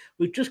year.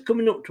 We're just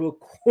coming up to a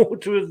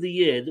quarter of the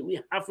year that we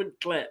haven't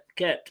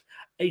kept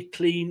a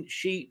clean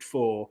sheet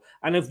for.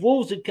 And if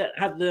Wolves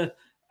had the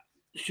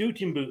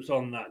shooting boots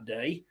on that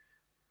day,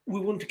 we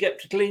wouldn't have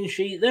kept a clean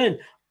sheet then.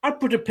 I'd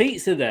put a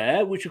pizza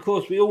there, which, of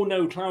course, we all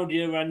know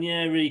Claudio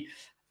Ranieri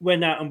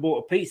went out and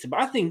bought a pizza.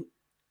 But I think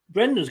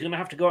Brendan's going to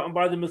have to go out and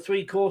buy them a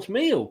 3-course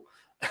meal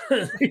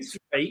this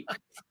week.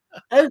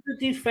 As a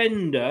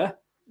defender,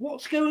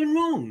 what's going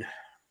wrong?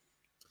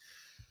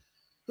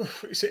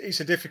 It's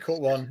a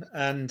difficult one.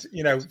 And,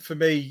 for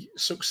me,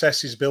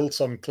 success is built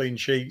on clean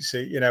sheets.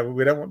 We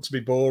don't want to be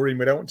boring.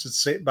 We don't want to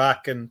sit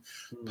back and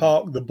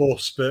park the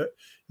bus, but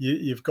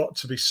you've got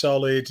to be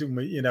solid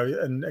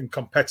and, and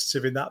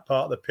competitive in that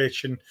part of the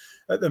pitch. And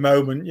at the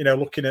moment,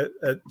 looking at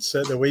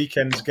the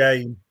weekend's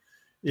game,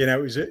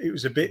 it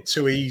was a bit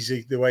too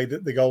easy the way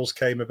that the goals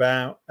came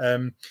about.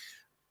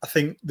 I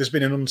think there's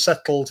been an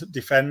unsettled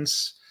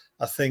defence.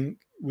 I think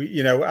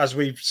as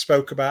we've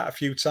spoke about a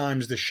few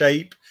times, the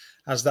shape,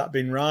 has that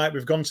been right?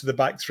 We've gone to the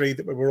back three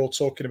that we were all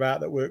talking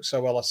about that worked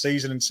so well last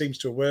season and seems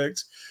to have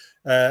worked.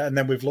 And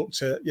then we've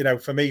looked at,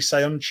 for me,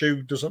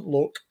 Söyüncü doesn't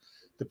look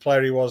the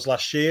player he was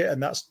last year,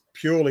 and that's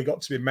purely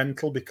got to be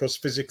mental because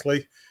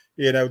physically,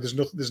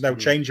 there's no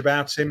change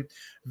about him.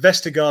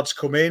 Vestergaard's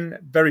come in,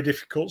 very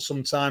difficult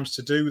sometimes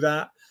to do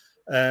that,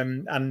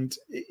 and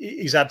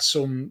he's had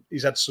some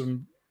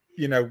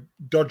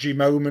dodgy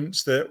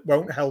moments that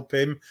won't help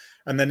him.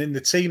 And then in the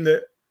team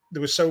that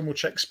there was so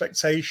much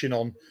expectation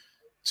on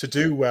to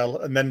do well,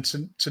 and then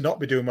to not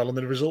be doing well, and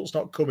the results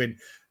not coming,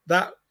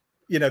 that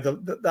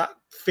that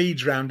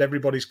feeds around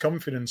everybody's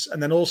confidence.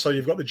 And then also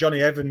you've got the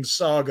Johnny Evans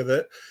saga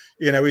that,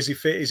 is he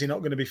fit? Is he not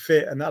going to be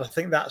fit? And that, I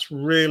think that's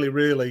really,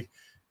 really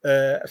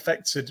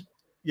affected,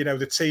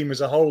 the team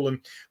as a whole. And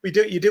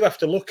you do have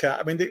to look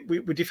at,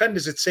 we defend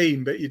as a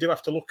team, but you do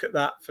have to look at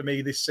that for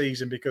me this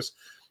season, because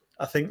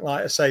I think,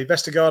 like I say,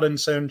 Vestergaard and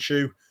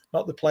Söyüncü,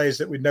 not the players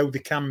that we know they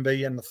can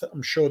be, and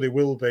I'm sure they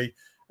will be.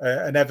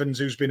 And Evans,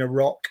 who's been a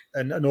rock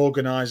and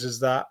organises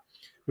that,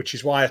 which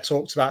is why I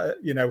talked about,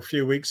 a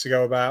few weeks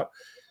ago about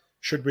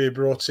should we have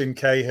brought in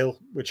Cahill,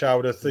 which I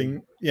would have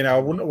think, I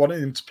wouldn't have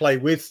wanted him to play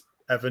with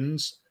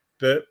Evans,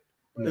 but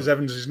as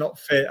Evans is not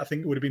fit, I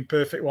think it would have been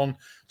perfect one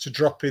to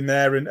drop in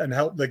there and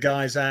help the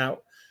guys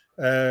out.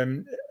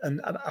 And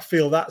I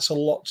feel that's a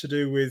lot to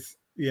do with,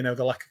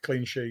 the lack of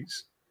clean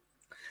sheets.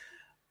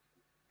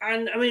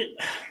 And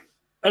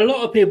a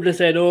lot of people have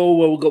said, "Oh,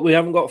 well, we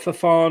haven't got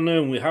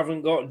Fofana and we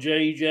haven't got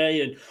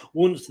JJ, and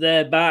once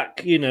they're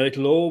back,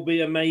 it'll all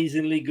be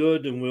amazingly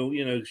good, and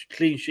we'll,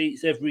 clean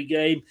sheets every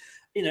game."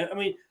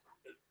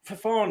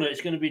 Fofana,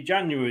 it's going to be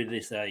January, they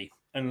say,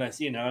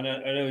 unless I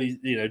know he's,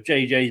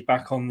 JJ's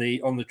back on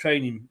the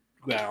training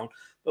ground,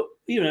 but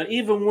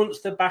even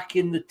once they're back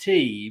in the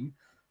team,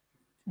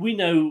 we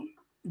know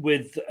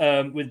with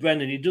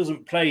Brendan, he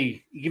doesn't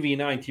play, give you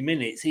 90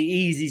 minutes, he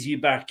eases you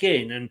back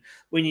in. And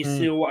when you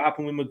see what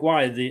happened with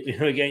Maguire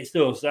against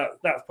us,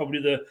 that's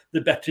probably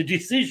the better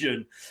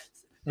decision.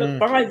 But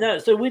by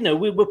that, so we know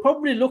we're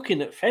probably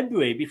looking at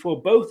February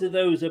before both of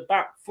those are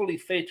back fully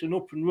fit and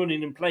up and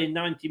running and playing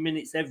 90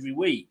 minutes every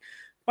week.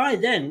 By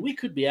then, we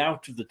could be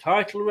out of the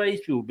title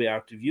race, we will be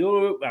out of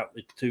Europe, out of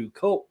the 2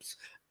 cups.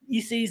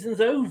 Your season's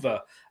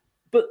over.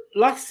 But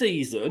last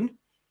season,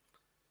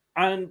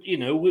 and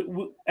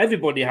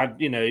everybody had,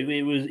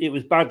 it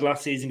was bad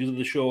last season because of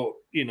the short,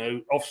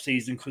 off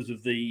season because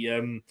of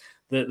the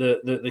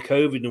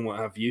COVID and what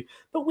have you.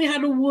 But we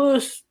had a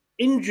worse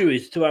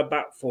injuries to our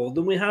back four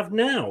than we have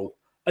now,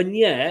 and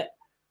yet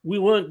we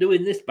weren't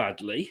doing this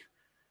badly.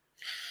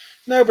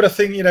 No, but I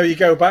think you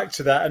go back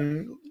to that,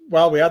 and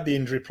while we had the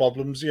injury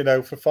problems,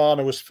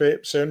 Fofana was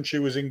fit,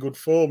 Söyüncü was in good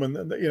form, and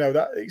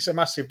that it's a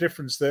massive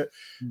difference that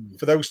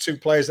for those 2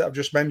 players that I've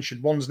just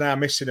mentioned, one's now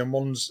missing and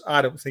one's,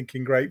 I don't think,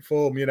 in great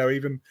form.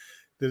 Even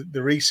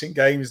the recent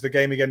games, the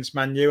game against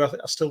Man U, I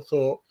still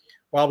thought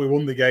while we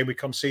won the game, we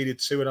conceded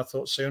 2, and I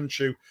thought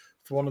Söyüncü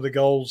for one of the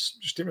goals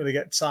just didn't really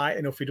get tight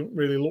enough. He don't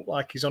really look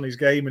like he's on his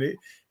game, and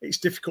it's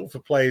difficult for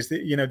players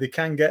that they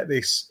can get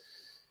this.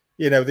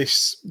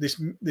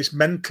 This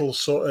mental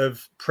sort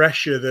of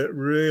pressure that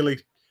really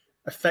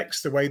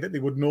affects the way that they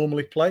would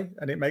normally play,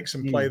 and it makes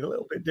them play a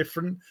little bit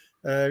different.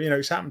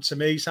 It's happened to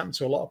me, it's happened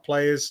to a lot of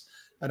players,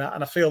 and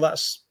I feel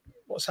that's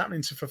what's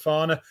happening to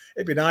Fofana.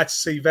 It'd be nice to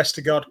see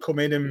Vestergaard come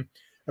in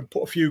and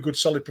put a few good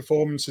solid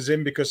performances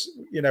in, because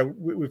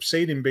we've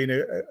seen him being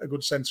a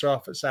good centre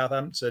half at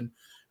Southampton,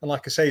 and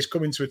like I say, he's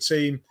coming to a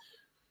team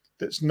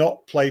that's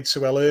not played so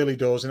well early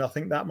doors, and I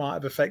think that might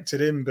have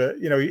affected him. But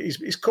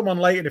he's come on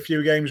late in a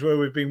few games where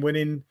we've been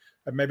winning,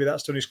 and maybe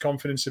that's done his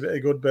confidence a bit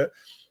of good. But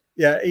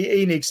yeah,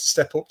 he needs to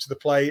step up to the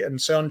plate. And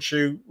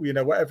Söyüncü,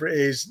 whatever it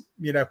is,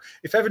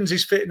 if Evans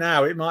is fit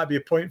now, it might be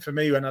a point for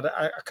me. And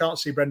I can't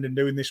see Brendan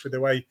doing this with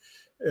the way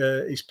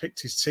he's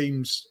picked his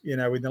teams, in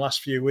the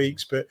last few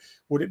weeks. But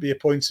would it be a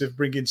point of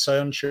bringing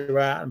Söyüncü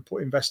out and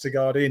putting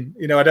Vestergaard in?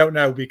 I don't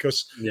know,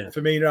 because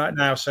for me right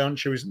now,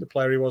 Söyüncü isn't the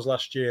player he was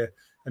last year.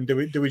 And do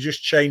we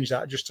just change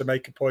that just to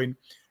make a point?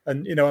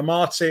 And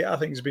Amartey, I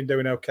think, has been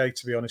doing okay,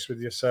 to be honest with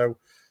you. So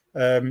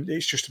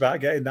it's just about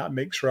getting that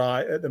mix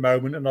right at the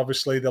moment. And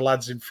obviously the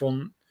lads in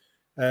front,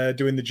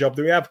 doing the job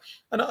that we have.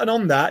 And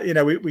on that,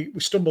 we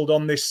stumbled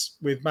on this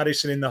with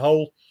Maddison in the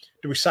hole.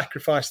 Do we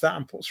sacrifice that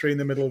and put 3 in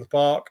the middle of the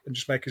park and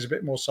just make us a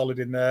bit more solid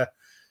in there?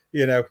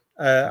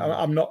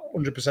 I'm not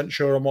 100%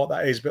 sure on what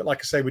that is, but like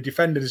I say, we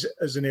defended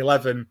as an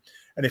 11,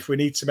 and if we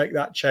need to make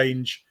that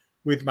change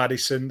with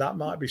Maddison, that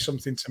might be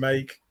something to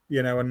make,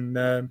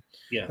 and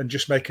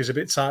just make us a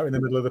bit tighter in the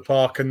middle of the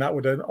park, and that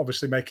would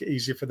obviously make it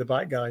easier for the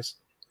back guys.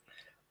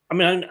 I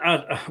mean,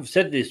 I've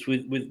said this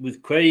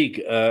with Craig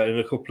in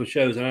a couple of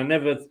shows, and I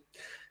never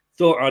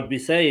thought I'd be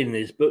saying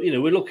this, but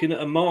we're looking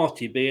at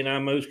Marty being our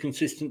most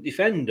consistent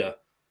defender.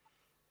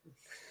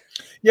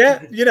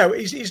 Yeah,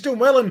 he's done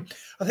well, and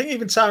I think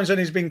even times when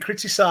he's been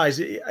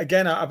criticised,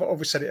 again, I've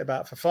always said it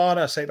about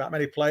Fofana, I say about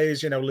many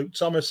players, Luke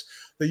Thomas,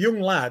 the young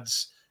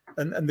lads,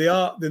 and they're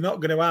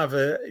not going to have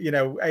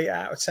 8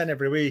 out of 10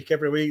 every week.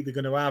 Every week they're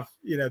going to have,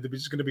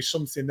 there's going to be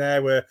something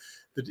there where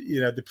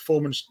the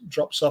performance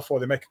drops off or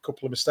they make a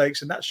couple of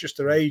mistakes, and that's just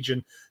their age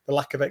and the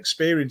lack of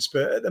experience.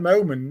 But at the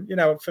moment,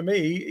 for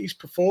me, he's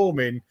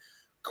performing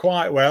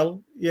quite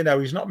well.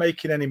 He's not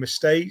making any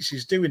mistakes.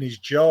 He's doing his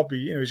job.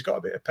 He's got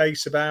a bit of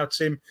pace about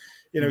him.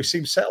 He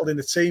seems settled in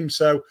the team.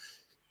 So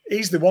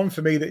he's the one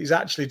for me that he's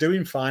actually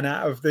doing fine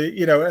out of the,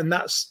 and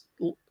that's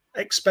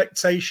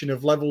expectation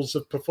of levels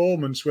of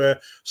performance where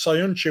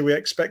Soyuncu we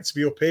expect to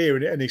be up here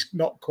and he's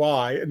not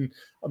quite. And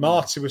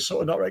Marty was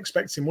sort of not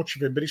expecting much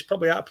of him, but he's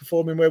probably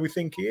outperforming where we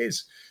think he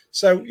is.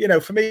 So,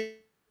 for me,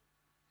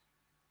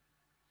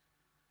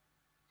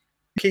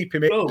 keep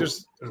him in.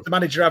 Does the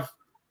manager have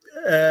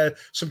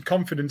some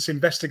confidence in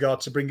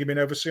Vestergaard to bring him in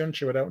over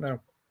Soyuncu? I don't know.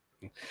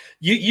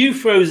 You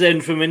froze then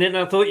for a minute, and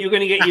I thought you were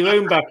going to get your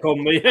own back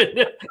on me.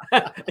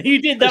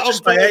 You did that on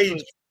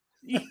purpose.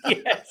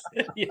 Yes,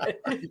 yeah.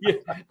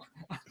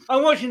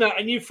 I'm watching that,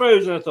 and you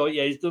froze, and I thought,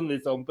 yeah, he's done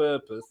this on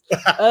purpose.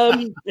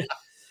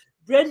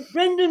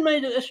 Brendan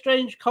made a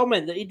strange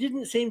comment that he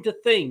didn't seem to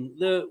think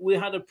that we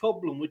had a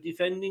problem with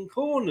defending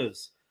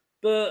corners,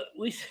 but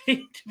we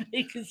seem to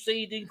be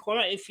conceding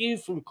quite a few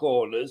from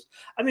corners.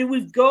 I mean,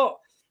 we've got,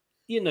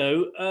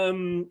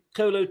 Kolo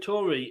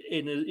Toure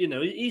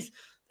in, he's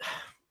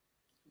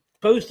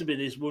supposed to be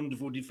this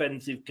wonderful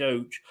defensive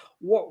coach.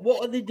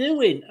 What are they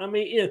doing? I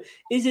mean,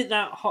 is it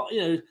that hot?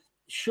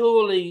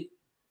 Surely,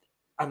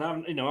 and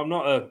I'm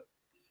not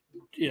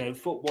a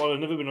footballer, I've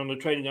never been on a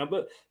training ground,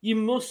 but you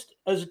must,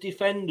 as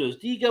defenders,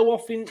 do you go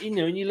off in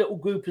your little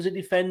group as a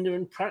defender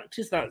and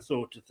practice that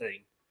sort of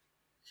thing?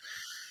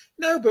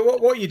 No,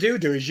 but what you do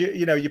is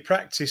you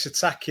practice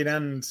attacking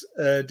and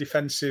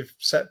defensive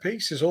set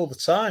pieces all the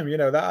time.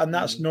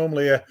 That's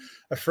normally a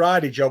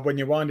Friday job when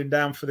you're winding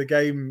down for the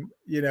game.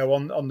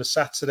 On the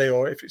Saturday,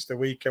 or if it's the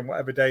weekend,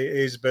 whatever day it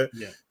is. But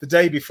the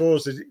day before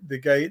is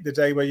the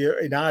day where you,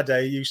 in our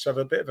day, you used to have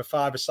a bit of a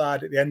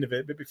 5-a-side at the end of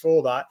it. But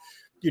before that,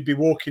 you'd be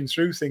walking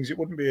through things. It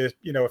wouldn't be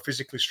a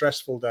physically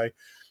stressful day.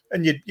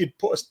 And you'd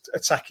put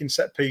attacking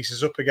set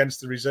pieces up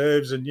against the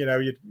reserves, and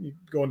you'd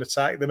go and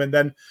attack them, and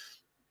then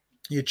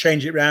you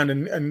change it around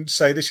and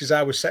say, this is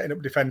how we're setting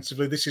up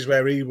defensively. This is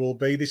where he will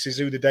be. This is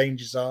who the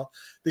dangers are.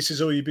 This is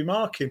who you'd be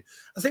marking.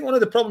 I think one of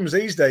the problems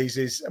these days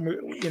is, and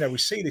we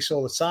see this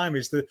all the time,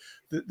 is that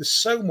there's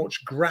so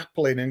much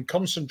grappling and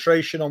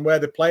concentration on where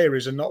the player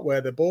is and not where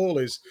the ball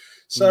is.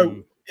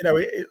 So,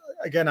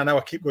 again, I know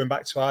I keep going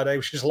back to our day,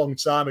 which is a long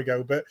time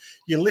ago, but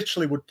you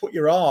literally would put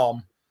your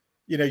arm,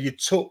 you'd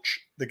touch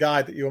the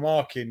guy that you were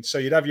marking. So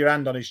you'd have your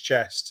hand on his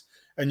chest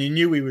and you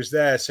knew he was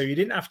there. So you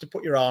didn't have to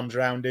put your arms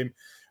around him.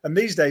 And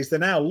these days, they're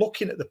now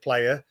looking at the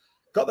player,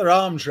 got their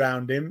arms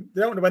around him.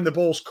 They don't know when the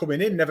ball's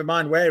coming in, never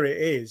mind where it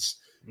is.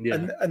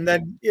 Yeah. And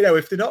then,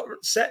 if they're not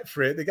set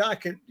for it, the guy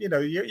can, you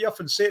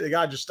often see it, the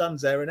guy just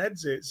stands there and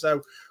heads it. So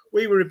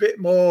we were a bit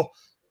more,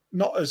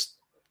 not as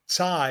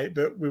tight,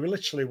 but we were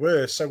literally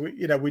worse. So,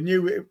 we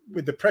knew it,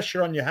 with the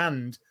pressure on your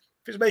hand,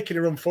 if it's making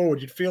a run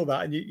forward, you'd feel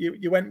that and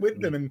you went with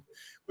them. And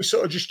we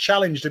sort of just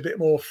challenged a bit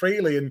more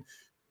freely. And,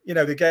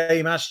 the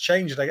game has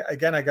changed.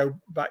 Again, I go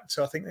back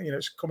to, I think,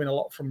 it's coming a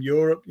lot from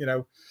Europe,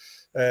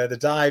 the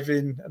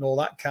diving and all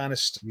that kind of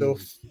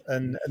stuff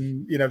and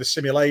the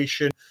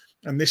simulation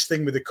and this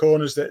thing with the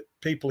corners that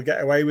people get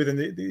away with.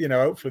 And,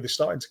 hopefully they're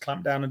starting to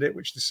clamp down on it,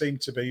 which they seem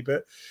to be.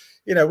 But,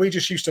 we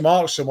just used to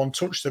mark someone,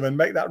 touch them and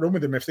make that run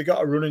with them. If they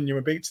got a run and you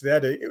were beat to the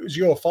head, it was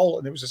your fault.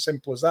 And it was as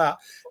simple as that.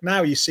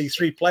 Now you see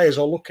 3 players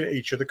all looking at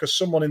each other because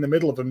someone in the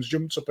middle of them's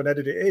jumped up and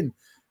headed it in.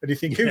 And you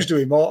think, who's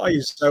doing what? Are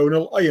you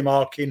zonal? Are you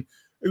marking?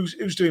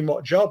 Who's doing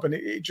what job? And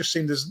it just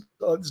seemed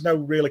there's no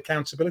real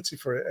accountability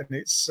for it, and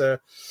it's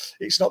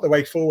not the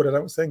way forward, I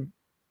don't think.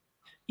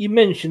 You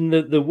mentioned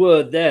the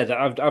word there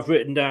that I've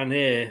written down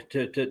here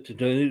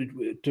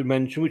to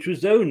mention, which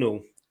was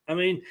zonal. I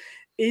mean,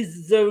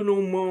 is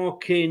zonal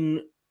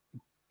marking?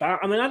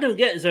 I mean, I don't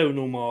get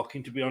zonal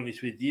marking, to be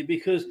honest with you,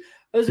 because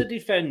as a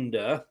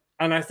defender,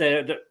 and I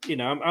say that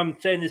I'm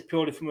saying this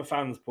purely from a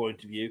fan's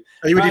point of view.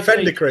 Are you a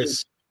defender,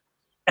 Chris?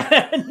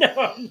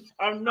 No,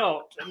 I'm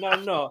not. No,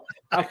 I'm not.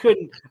 I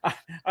couldn't.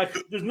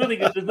 There's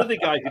nothing I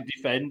could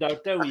defend, I'll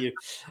tell you.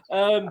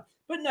 But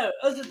no,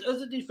 as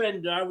a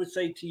defender, I would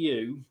say to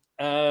you,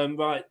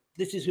 right,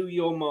 this is who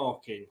you're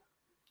marking.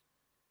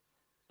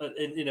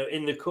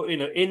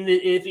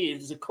 If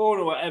it's a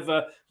corner or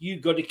whatever,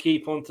 you've got to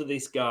keep on to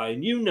this guy,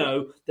 and you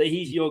know that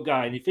he's your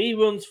guy. And if he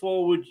runs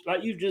forward,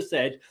 like you've just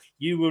said,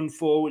 you run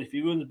forward. If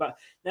he runs back,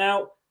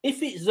 now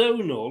if it's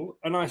zonal,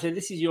 and I say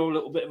this is your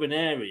little bit of an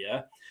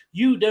area,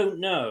 you don't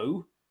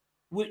know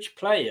which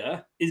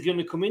player is going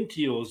to come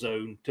into your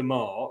zone to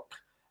mark,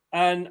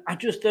 and I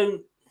just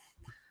don't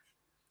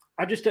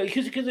because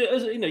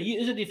as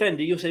a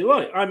defender, you'll say,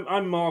 right,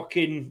 I'm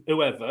marking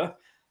whoever.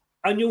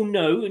 And you'll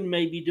know and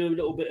maybe do a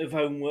little bit of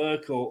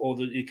homework or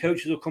the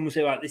coaches will come and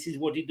say, right, this is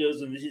what he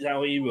does and this is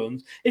how he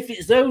runs. If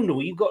it's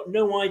zonal, you've got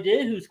no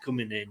idea who's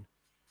coming in.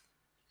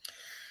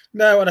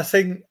 No, and I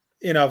think,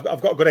 I've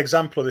got a good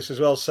example of this as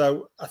well.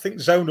 So I think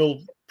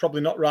zonal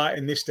probably not right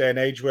in this day and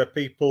age where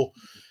people,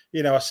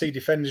 I see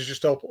defenders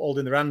just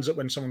holding their hands up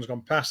when someone's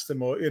gone past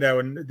them or,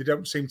 and they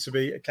don't seem to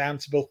be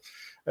accountable.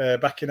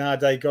 Back in our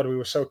day, God, we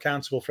were so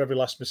accountable for every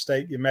last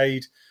mistake you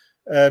made.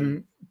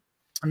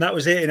 And that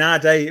was it. In our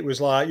day, it was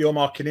like, you're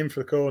marking him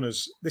for the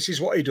corners. This is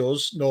what he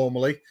does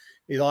normally.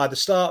 He'll either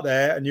start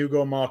there and you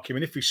go and mark him.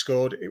 And if he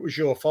scored, it was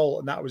your fault.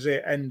 And that was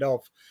it. End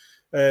of.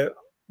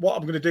 What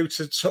I'm going to do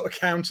to sort of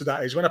counter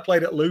that is when I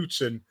played at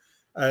Luton,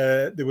 we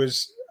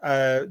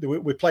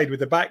played with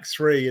the back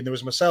three. And there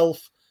was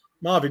myself,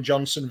 Marvin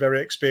Johnson, very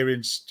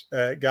experienced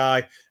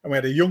guy. And we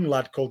had a young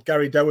lad called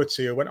Gary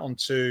Doherty who went on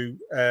to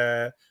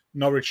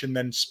Norwich and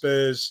then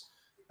Spurs.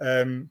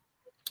 And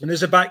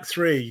there's a back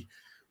three.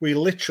 We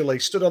literally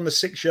stood on the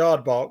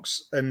 6-yard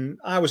box and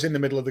I was in the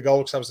middle of the goal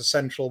because I was the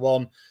central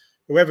one.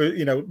 Whoever,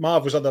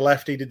 Marv was on the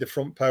left, he did the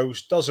front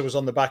post. Dozza was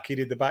on the back, he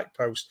did the back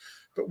post.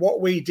 But what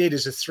we did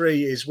as a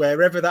three is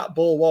wherever that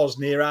ball was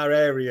near our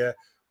area,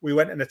 we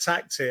went and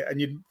attacked it.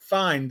 And you'd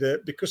find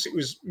that because it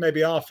was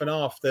maybe half and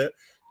half, that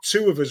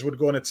two of us would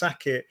go and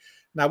attack it.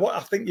 Now, what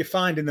I think you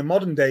find in the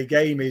modern day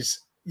game is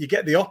you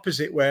get the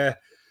opposite where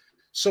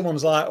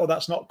someone's like, oh,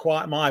 that's not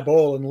quite my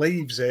ball and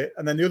leaves it.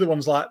 And then the other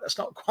one's like, that's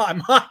not quite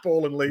my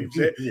ball and leaves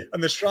it. Yeah.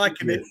 And the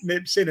striker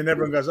nips in and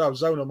everyone goes, oh,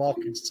 zonal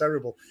marking's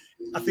terrible.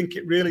 I think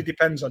it really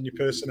depends on your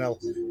personnel.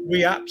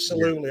 We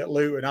absolutely at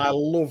Luton, I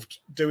loved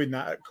doing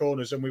that at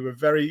corners and we were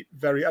very,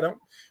 very,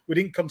 we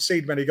didn't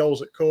concede many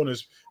goals at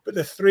corners, but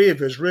the three of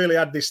us really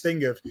had this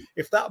thing of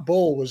if that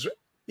ball was,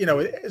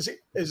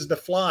 as the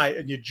fly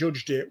and you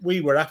judged it, we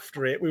were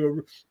after it. We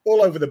were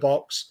all over the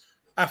box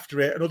after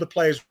it and other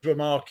players were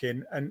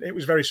marking and it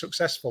was very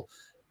successful.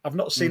 I've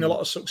not seen a lot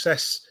of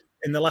success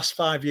in the last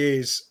 5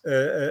 years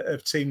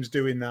of teams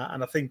doing that.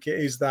 And I think it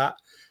is that,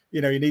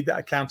 you need that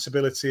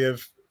accountability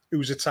of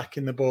who's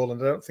attacking the ball.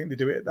 And I don't think they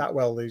do it that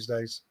well these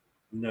days.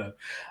 No.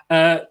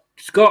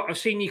 Scott, I've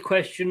seen your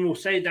question. We'll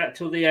save that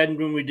till the end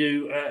when we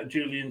do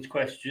Julian's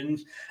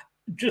questions.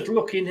 Just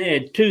looking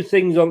here, two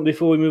things on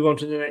before we move on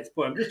to the next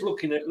point. I'm just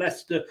looking at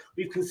Leicester.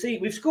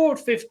 We've scored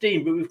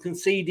 15, but we've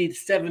conceded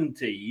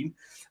 17.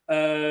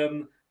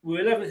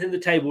 We're 11th in the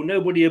table.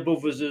 Nobody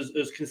above us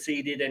has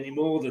conceded any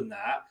more than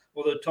that,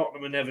 although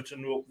Tottenham and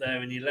Everton are up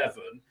there in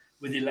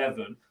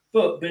 11.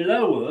 But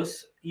below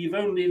us, you've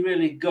only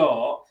really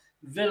got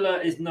Villa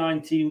is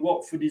 19,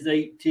 Watford is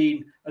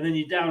 18, and then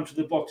you're down to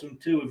the bottom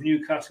two of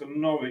Newcastle and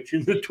Norwich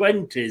in the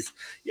 20s.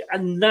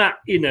 And that,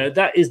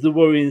 that is the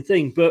worrying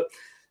thing. But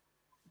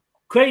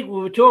Craig, we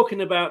were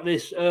talking about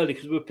this earlier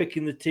because we were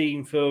picking the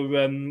team for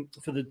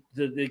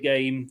the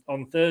game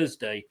on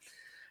Thursday.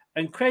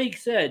 And Craig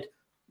said,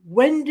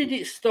 when did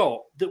it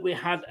stop that we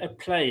had a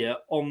player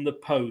on the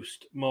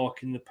post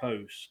marking the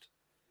post?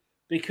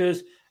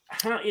 Because,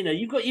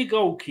 you've got your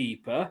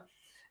goalkeeper.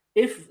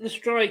 If the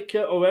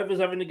striker or whoever's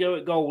having to go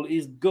at goal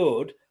is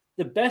good,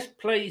 the best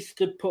place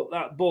to put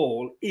that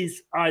ball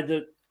is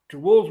either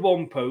towards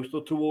one post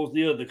or towards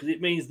the other because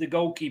it means the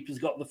goalkeeper's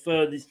got the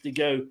furthest to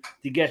go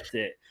to get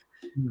it.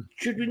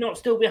 Should we not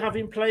still be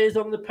having players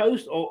on the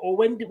post or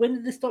when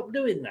did they stop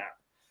doing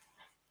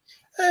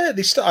that?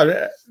 They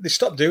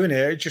stopped doing it.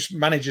 It just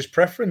managers'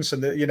 preference,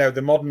 and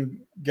the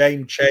modern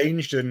game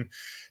changed, and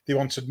they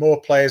wanted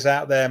more players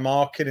out there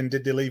marking. And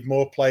did they leave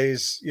more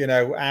players,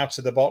 out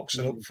of the box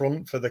and up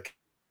front for the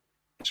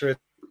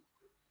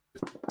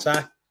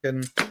attack?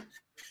 And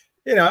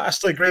I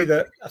still agree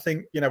that I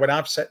think when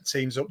I've set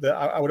teams up, that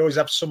I would always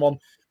have someone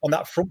on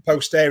that front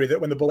post area that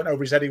when the ball went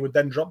over his head, he would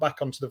then drop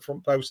back onto the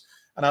front post.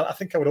 And I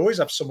think I would always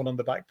have someone on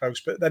the back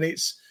post. But then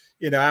it's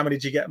how many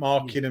do you get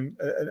marking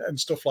and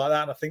stuff like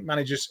that? And I think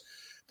managers,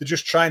 they're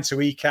just trying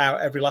to eke out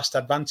every last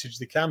advantage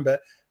they can. But,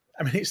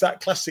 it's that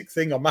classic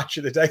thing on Match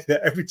of the Day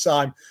that every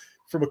time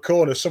from a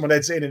corner, someone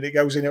heads it in and it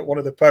goes in at one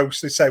of the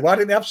posts, they say, why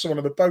didn't they have someone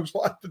on the post?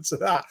 What happened to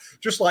that?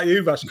 Just like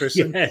you've asked, Chris.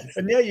 Yes.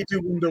 And you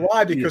do wonder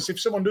why, because if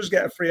someone does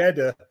get a free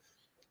header,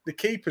 the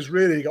keeper's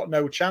really got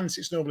no chance.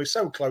 It's normally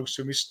so close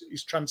to him.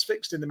 He's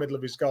transfixed in the middle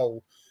of his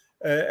goal.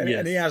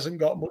 And he hasn't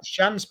got much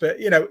chance. But,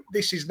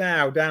 this is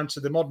now down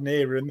to the modern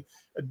era and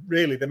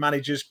really the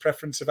manager's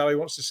preference of how he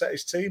wants to set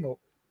his team up.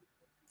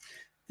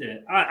 Yeah,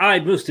 I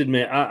must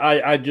admit,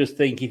 I just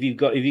think if you've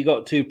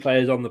got two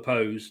players on the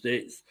post,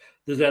 it's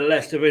there's a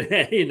less of an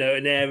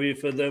an area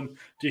for them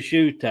to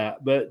shoot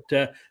at. But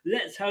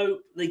let's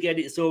hope they get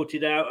it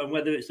sorted out, and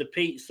whether it's a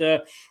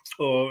pizza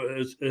or,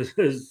 as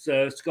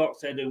Scott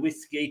said, a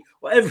whiskey,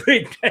 whatever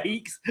it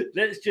takes,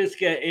 let's just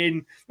get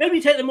in.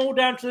 Maybe take them all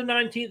down to the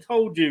 19th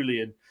hole,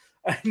 Julian,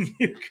 and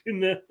you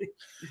can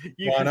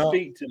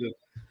speak to them.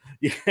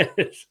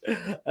 Yes.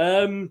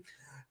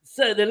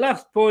 So the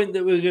last point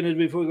that we're going to do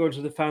before we go on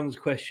to the fans'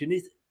 question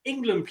is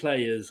England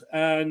players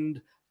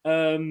and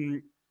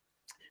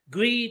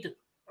greed.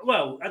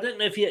 Well, I don't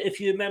know if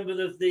you remember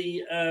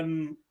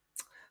the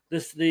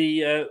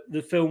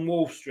film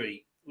Wall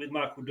Street with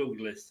Michael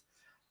Douglas,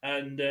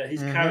 and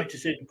his character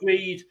said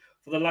greed,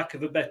 for the lack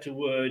of a better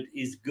word,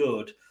 is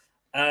good.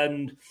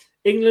 And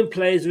England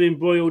players are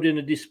embroiled in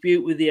a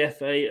dispute with the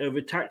FA over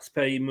tax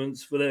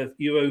payments for the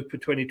Europa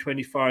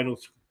 2020 final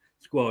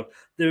squad.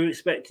 They're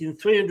expecting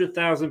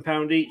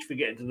 £300,000 each for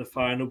getting to the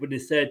final, but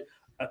instead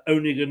are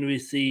only going to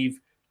receive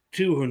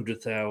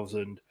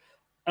 £200,000.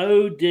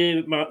 Oh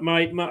dear,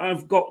 my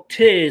I've got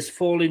tears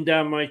falling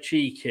down my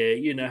cheek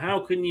here. How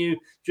can you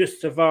just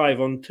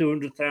survive on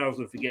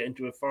 £200,000 for getting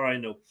to a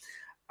final?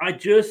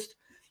 There's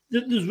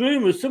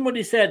rumours.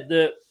 Somebody said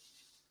that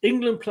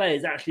England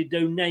players actually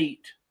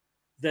donate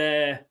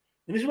and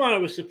this is why I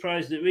was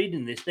surprised at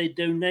reading this, they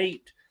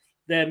donate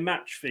their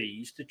match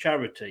fees to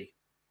charity.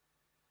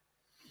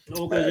 It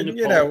all goes in a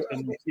pot,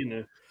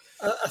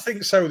 I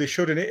think so. They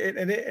should, and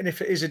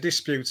if it is a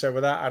dispute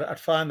over that, I'd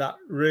find that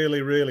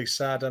really, really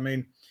sad. I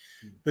mean,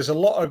 there's a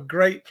lot of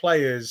great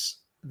players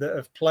that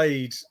have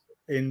played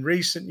in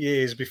recent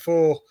years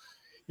before,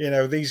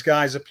 these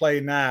guys are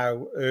playing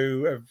now,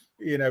 who have,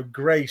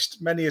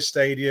 graced many a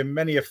stadium,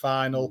 many a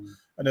final,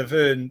 and have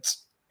earned,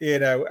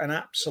 an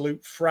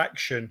absolute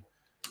fraction,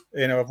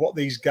 of what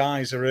these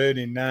guys are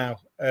earning now.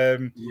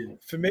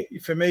 For me,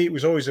 it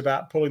was always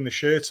about pulling the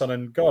shirt on,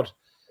 and God,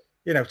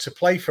 to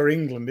play for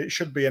England, it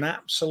should be an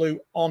absolute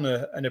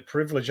honour and a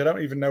privilege. I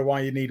don't even know why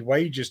you need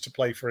wages to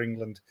play for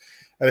England,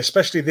 and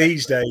especially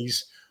these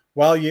days.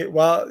 We've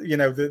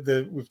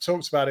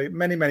talked about it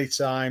many, many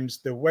times.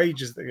 The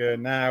wages that they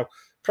earn now,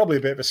 probably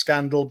a bit of a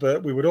scandal,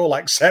 but we would all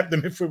accept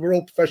them if we were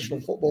all professional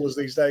footballers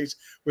these days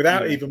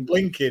without even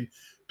blinking.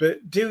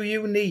 But do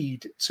you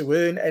need to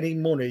earn any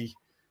money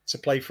to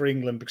play for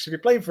England? Because if you're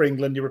playing for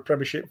England, you're a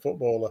Premiership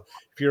footballer.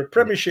 If you're a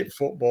Premiership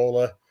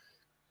footballer,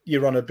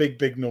 you're on a big,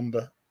 big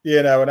number.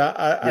 And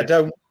I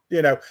don't,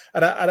 and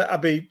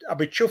I'd be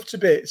chuffed to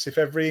bits if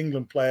every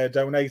England player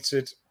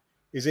donated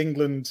his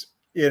England,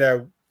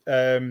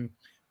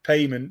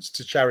 payments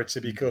to charity,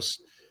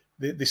 because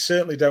they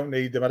certainly don't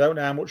need them. I don't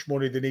know how much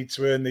money they need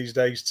to earn these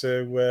days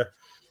to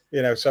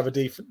have a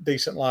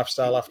decent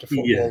lifestyle after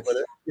football, but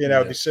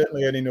they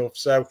certainly earn enough.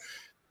 So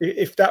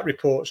if that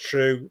report's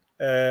true,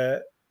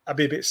 I'd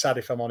be a bit sad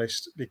if I'm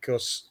honest,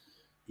 because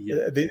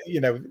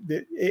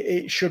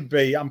it should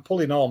be. I'm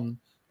pulling on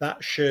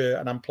that shirt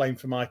and I'm playing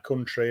for my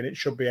country, and it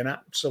should be an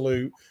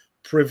absolute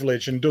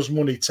privilege. And does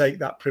money take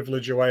that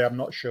privilege away? I'm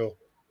not sure.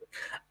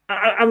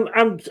 I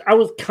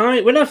was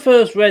when I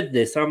first read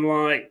this, I'm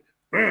like,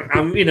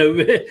 I'm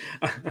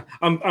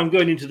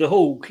going into the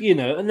Hulk,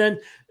 and then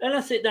I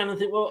sit down and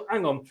think, well,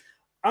 hang on,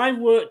 I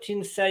worked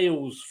in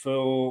sales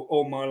for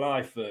all my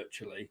life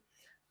virtually,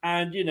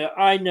 and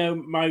I know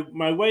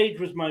my wage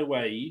was my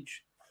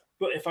wage,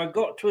 but if I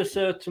got to a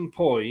certain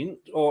point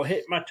or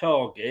hit my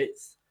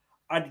targets,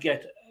 I'd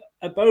get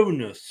a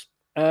bonus.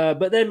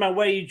 But then my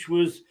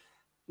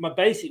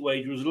basic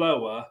wage was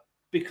lower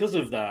because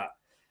of that.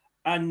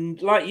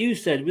 And like you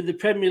said, with the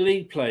Premier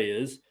League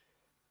players,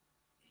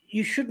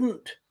 you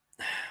shouldn't.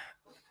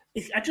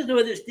 I don't know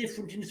whether it's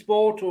different in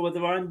sport or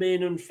whether I'm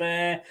being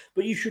unfair,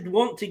 but you should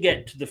want to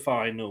get to the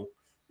final.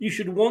 You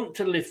should want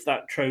to lift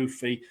that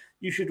trophy.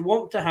 You should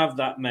want to have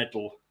that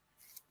medal.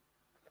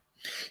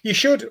 You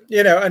should,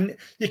 and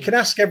you can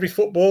ask every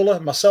footballer,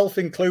 myself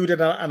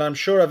included, and I'm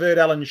sure I've heard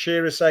Alan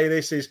Shearer say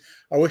this, is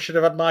I wish I'd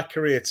have had my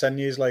career 10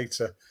 years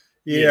later.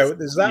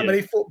 There's that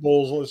many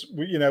footballers,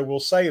 will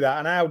say that,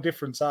 and how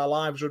different our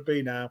lives would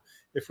be now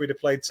if we'd have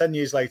played 10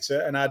 years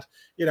later and had,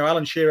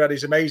 Alan Shearer had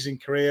his amazing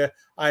career.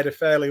 I had a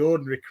fairly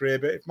ordinary career,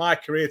 but if my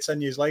career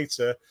 10 years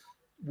later,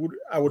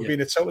 I would be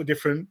in a totally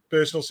different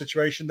personal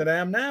situation than I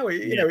am now.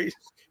 It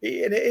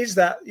is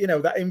that,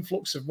 that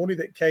influx of money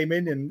that came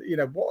in, and,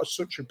 what is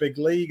such a big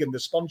league and the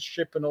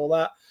sponsorship and all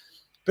that.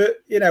 But,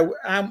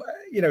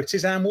 it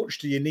is how much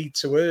do you need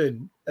to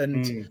earn?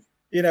 And,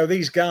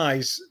 these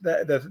guys,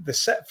 they're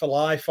set for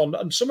life on,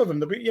 and some of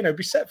them, they'll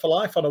be set for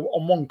life on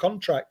one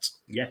contract.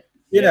 Yeah.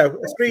 A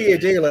 3-year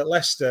deal at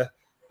Leicester.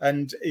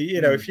 And,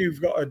 if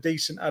you've got a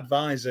decent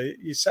advisor,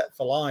 you're set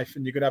for life,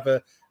 and you're going to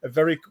have a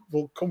very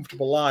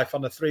comfortable life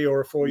on a 3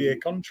 or a 4-year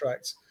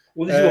contract.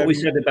 Well, this is what we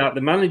said about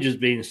the managers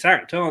being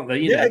sacked, aren't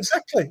they?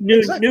 Exactly.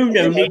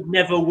 Nuno need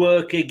never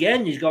work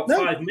again. He's got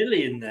 5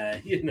 million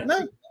there.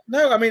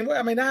 No. I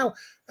mean, how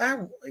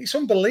it's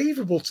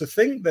unbelievable to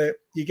think that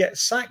you get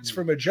sacked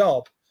from a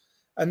job,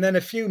 and then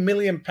a few £1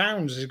 million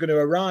is going to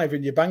arrive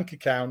in your bank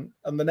account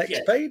on the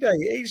next payday.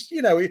 It's,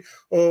 you know,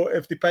 or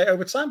if they pay it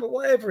over time, but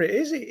whatever it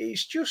is,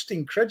 it's just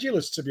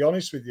incredulous, to be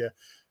honest with you.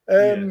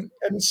 And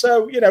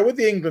so, you know, with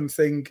the England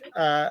thing,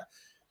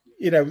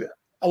 you know,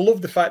 I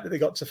love the fact that they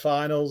got to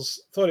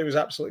finals. Thought it was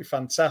absolutely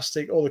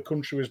fantastic. All the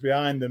country was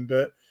behind them,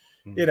 but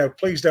you know,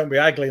 please don't be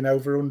haggling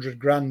over 100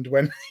 grand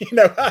when, you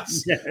know,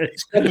 that's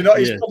it's probably not.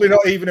 It's probably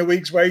not even a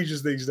week's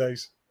wages these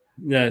days.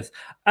 Yes,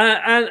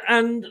 but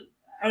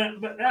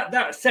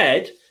that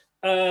said,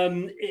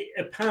 it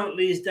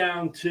apparently is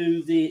down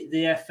to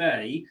the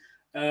FA,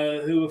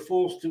 who were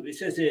forced to. It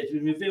says here to be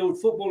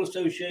revealed. Football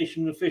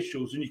Association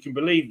officials, and you can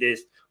believe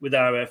this with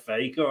our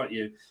FA, can't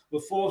you?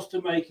 Were forced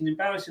to make an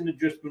embarrassing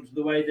adjustment to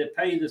the way they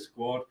pay the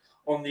squad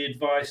on the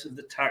advice of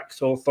the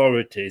tax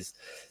authorities.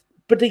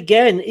 But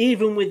again,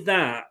 even with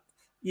that,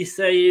 you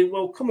say,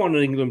 well, come on,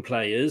 England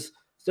players.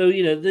 So,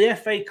 you know, the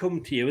FA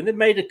come to you and they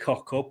made a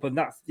cock up, and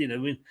that's, you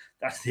know,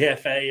 that's the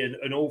FA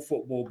and all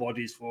football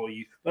bodies for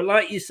you. But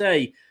like you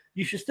say,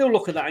 you should still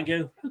look at that and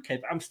go, okay,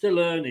 but I'm still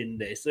earning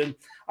this. And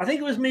I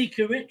think it was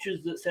Mika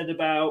Richards that said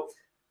about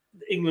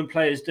England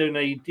players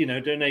donating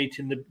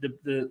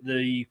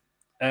the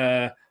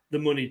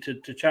money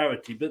to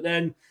charity. But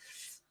then,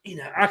 you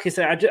know, like I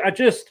say,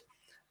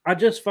 I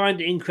just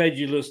find it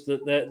incredulous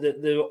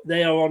that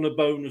they are on a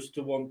bonus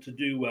to want to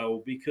do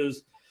well,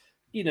 because,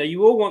 you know,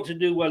 you all want to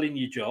do well in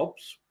your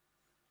jobs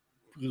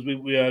because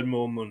we earn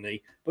more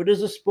money. But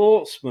as a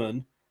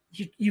sportsman,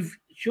 you've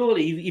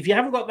surely, if you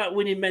haven't got that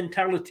winning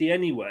mentality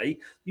anyway,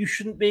 you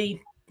shouldn't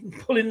be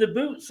pulling the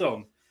boots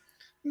on.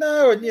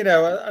 No, and, you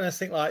know, and I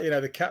think, like, you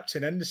know, the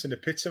captain Henderson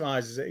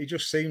epitomises it. He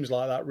just seems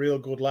like that real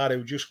good lad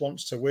who just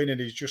wants to win,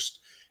 and he's just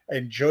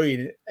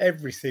enjoying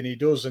everything he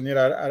does. And, you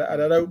know,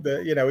 I hope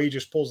that, you know, he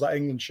just pulls that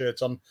England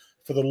shirt on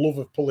for the love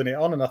of pulling it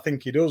on. And I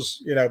think he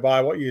does, you know,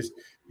 by what you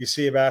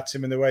see about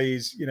him and the way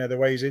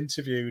he's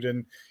interviewed.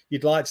 And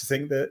you'd like to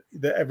think that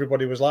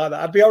everybody was like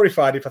that. I'd be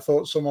horrified if I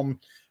thought someone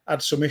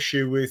had some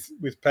issue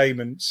with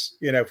payments,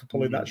 you know, for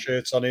pulling that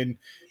shirt on in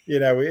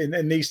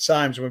these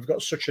times when we've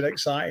got such an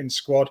exciting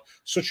squad,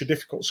 such a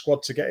difficult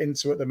squad to get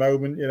into at the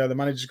moment. You know, the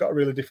manager's got a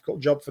really difficult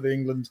job for the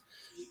England,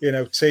 you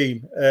know,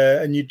 team.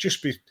 And you'd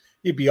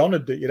be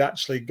honoured that you'd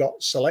actually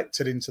got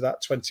selected into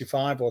that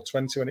 25 or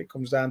 20 when it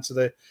comes down to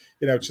the,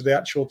 you know, to the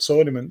actual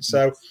tournament.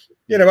 So,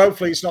 you know,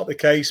 hopefully it's not the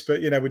case,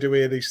 but, you know, we do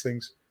hear these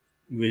things.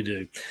 We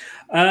do.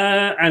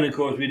 And of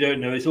course, we don't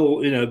know. It's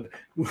all, you know,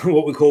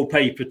 what we call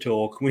paper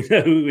talk. We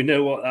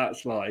know what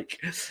that's like.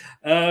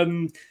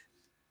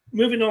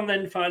 Moving on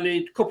then, finally,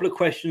 a couple of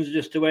questions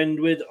just to end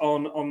with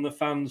on the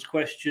fans'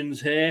 questions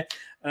here.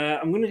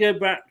 I'm going to go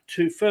back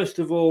to, first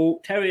of all,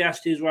 Terry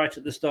asked his right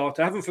at the start.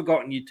 I haven't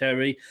forgotten you,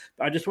 Terry,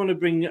 but I just want to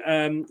bring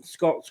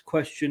Scott's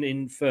question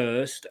in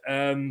first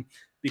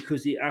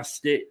because he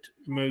asked it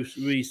most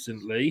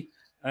recently.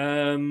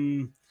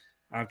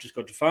 I've just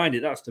got to find it.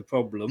 That's the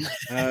problem.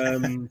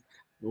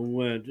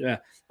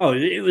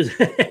 It was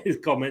his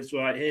comments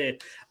right here.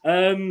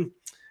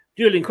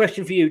 Julian,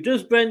 question for you.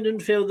 Does Brendan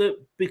feel that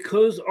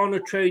because on a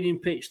training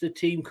pitch the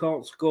team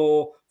can't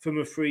score from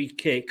a free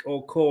kick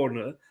or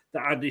corner,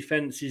 that our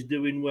defence is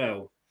doing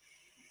well?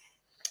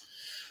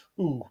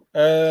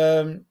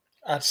 I'd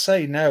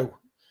say no.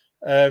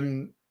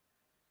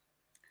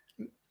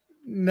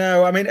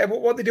 No, I mean,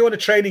 what they do on a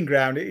training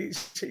ground,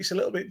 it's a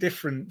little bit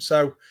different.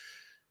 So,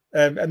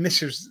 and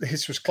this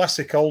was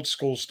classic old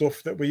school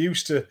stuff that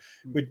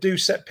we'd do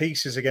set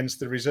pieces against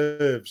the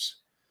reserves.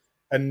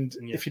 And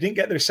if you didn't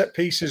get the set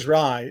pieces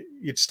right,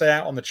 you'd stay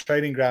out on the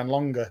training ground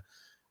longer.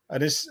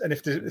 And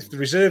if the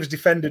reserves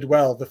defended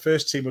well, the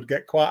first team would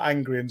get quite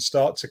angry and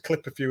start to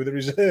clip a few of the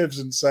reserves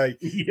and say,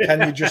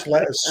 "Can you just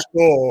let us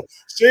score?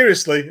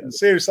 Seriously,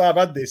 I've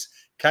had this.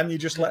 Can you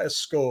just let us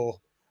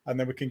score? And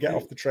then we can get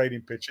off the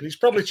training pitch." And it's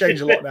probably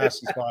changed a lot now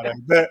since Friday,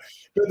 but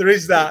there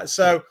is that.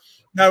 So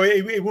no,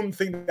 he wouldn't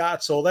think that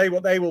at all.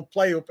 They will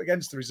play up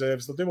against the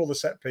reserves. They'll do all the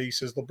set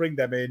pieces. They'll bring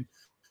them in.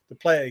 They'll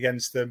play it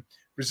against them.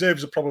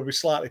 Reserves will probably be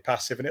slightly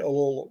passive, and it'll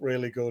all look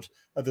really good.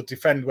 And they'll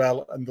defend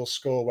well and they'll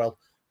score well.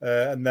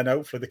 And then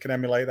hopefully they can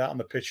emulate that on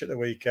the pitch at the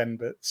weekend.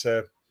 But,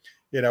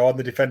 you know, on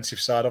the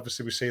defensive side,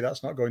 obviously we see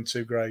that's not going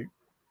too great.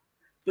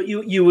 But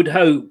you would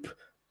hope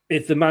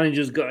if the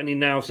manager's got any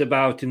nous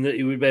about him that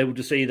he would be able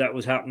to see that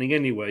was happening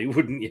anyway,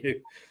 wouldn't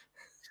you?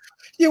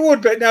 You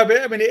would, but no,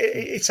 but I mean,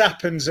 it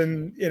happens.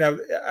 And, you know,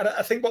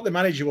 I think what the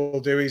manager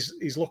will do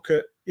is look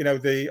at, you know,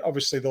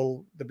 obviously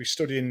they'll be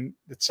studying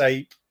the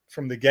tape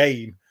from the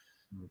game.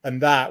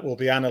 And that will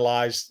be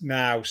analysed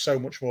now so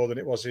much more than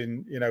it was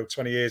in, you know,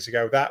 20 years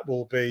ago. That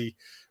will be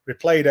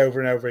replayed over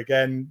and over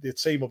again. The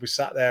team will be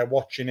sat there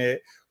watching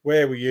it.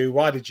 Where were you?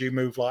 Why did you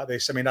move like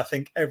this? I mean, I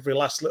think every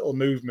last little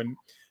movement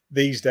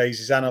these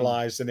days is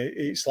analysed, and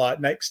it's like,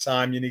 next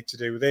time you need to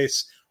do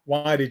this.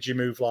 Why did you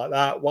move like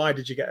that? Why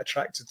did you get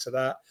attracted to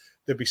that?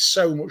 There'll be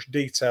so much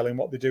detail in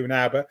what they do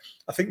now. But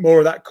I think more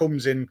of that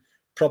comes in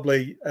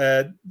probably,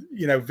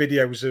 you know,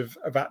 videos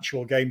of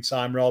actual game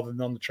time rather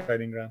than on the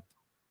training ground.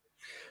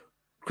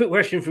 Quick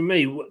question from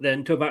me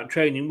then, talk about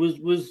training.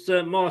 Was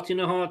Martin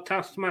a hard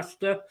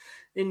taskmaster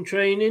in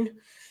training.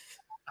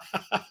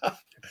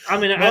 I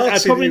mean,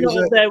 I'd probably not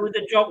up there with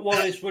the Jock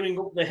Wallace running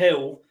up the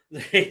hill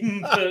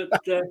thing, but...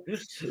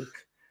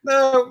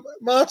 No,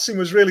 Martin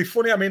was really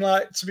funny. I mean,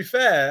 like, to be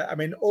fair, I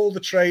mean, all the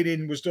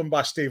training was done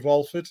by Steve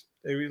Walford,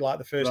 who was like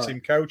the first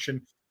team coach.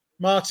 And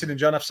Martin and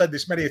John, I've said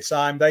this many a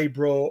time, they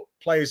brought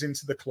players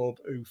into the club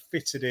who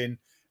fitted in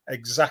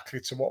exactly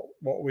to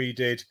what we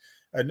did.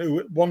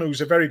 And one who's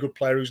a very good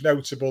player, who's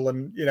notable,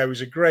 and, you know, he's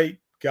a great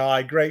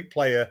guy, great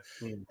player.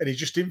 And he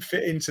just didn't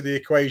fit into the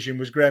equation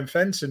was Graham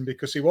Fenton,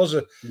 because he was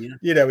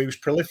you know, he was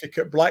prolific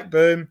at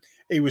Blackburn.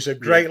 He was a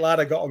great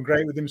lad. I got on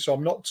great with him, so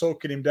I'm not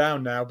talking him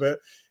down now, but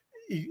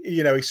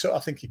you know, I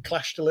think he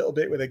clashed a little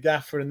bit with a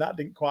gaffer, and that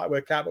didn't quite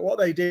work out. But what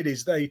they did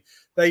is they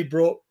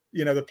brought,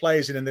 you know, the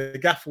players in, and the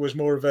gaffer was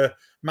more of a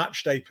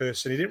match day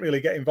person. He didn't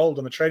really get involved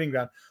on the training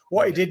ground.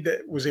 What he did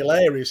that was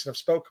hilarious, and I've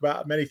spoke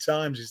about it many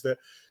times, is that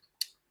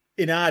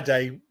in our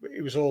day,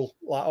 it was all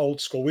like old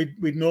school.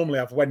 We'd normally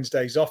have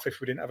Wednesdays off if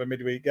we didn't have a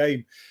midweek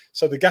game.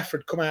 So the gaffer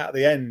would come out at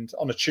the end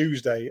on a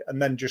Tuesday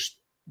and then just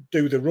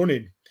do the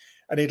running.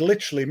 And he'd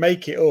literally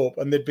make it up,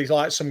 and there'd be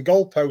like some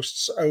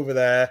goalposts over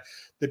there.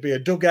 There'd be a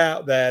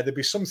dugout there. There'd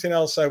be something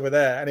else over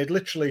there. And he'd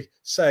literally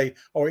say,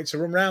 oh, it's a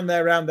run round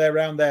there, round there,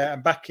 round there,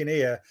 and back in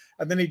here.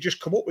 And then he'd just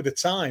come up with a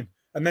time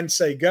and then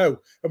say go.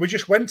 And we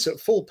just went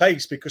at full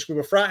pace because we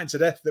were frightened to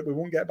death that we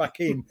wouldn't get back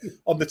in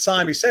on the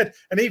time he said.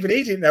 And even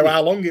he didn't know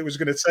how long it was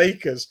going to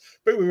take us.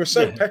 But we were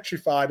so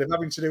petrified of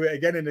having to do it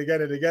again and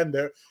again and again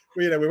that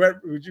we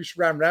just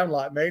ran around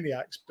like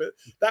maniacs. But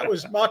that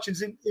was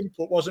Martin's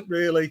input wasn't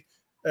really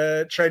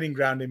training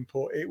ground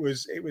input. It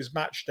was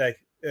match day.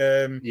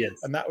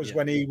 And that was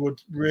when he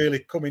would really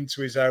come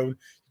into his own.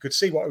 You could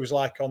see what he was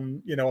like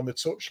on the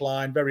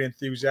touchline. Very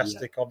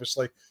enthusiastic,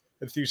 obviously.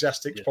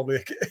 Enthusiastic's probably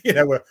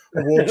a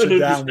watered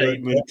down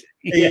word.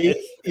 He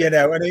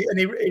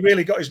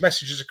really got his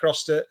messages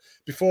across to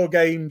before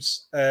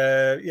games.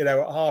 At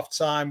half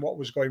time, what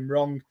was going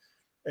wrong.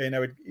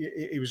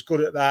 He was good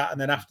at that, and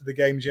then after the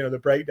games, the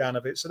breakdown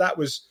of it. So that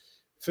was,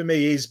 for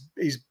me, his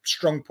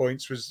strong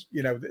points was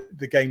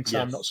the game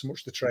time, not so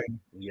much the training.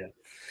 Yeah.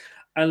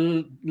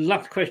 And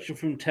last question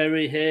from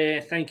Terry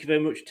here. Thank you very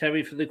much,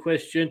 Terry, for the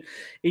question.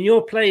 In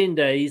your playing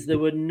days, there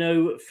were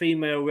no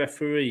female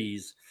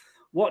referees.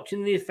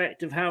 Watching the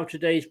effect of how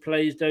today's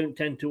players don't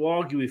tend to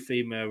argue with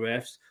female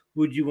refs,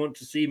 would you want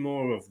to see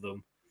more of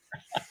them?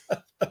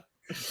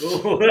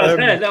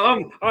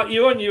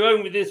 You're on your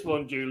own with this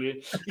one,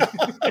 Julian.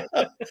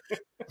 I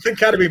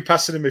think I'd have been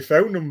passing him my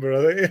phone number.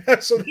 I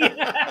think.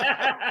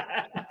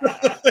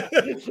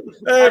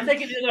 I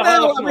think it's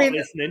not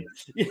listening.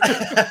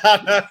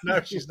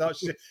 No, she's not.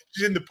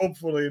 She's in the pub,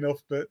 fully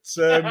enough. But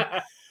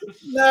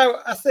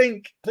no, I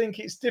think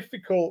it's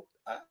difficult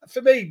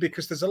for me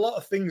because there's a lot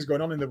of things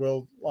going on in the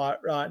world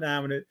like right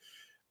now, and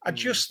I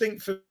just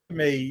think for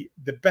me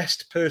the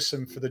best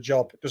person for the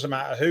job, it doesn't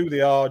matter who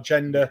they are,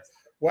 gender,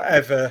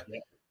 whatever,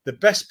 the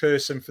best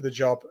person for the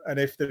job. And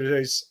if there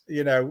is,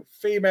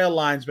 female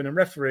linesmen and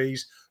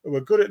referees who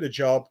are good at the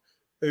job,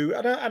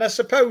 and I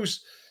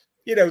suppose,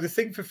 the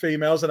thing for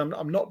females, and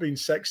I'm not being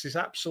sexist,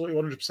 absolutely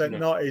 100%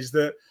 not, is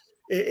that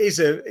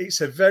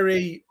it's a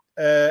very,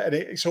 and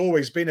it's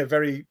always been a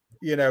very,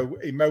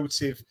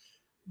 emotive,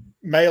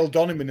 male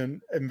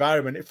dominant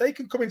environment. If they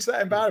can come into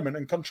that environment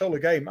and control a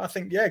game, I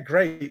think,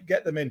 great,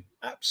 get them in.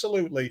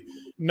 Absolutely,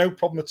 no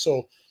problem at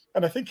all.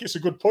 And I think it's a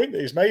good point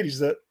that he's made, is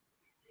that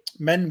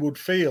men would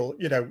feel,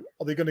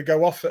 are they going to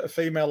go off at a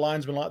female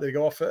linesman like they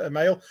go off at a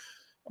male?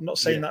 I'm not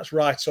saying that's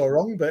right or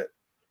wrong, but,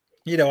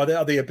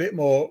 are they a bit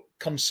more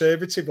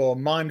conservative or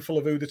mindful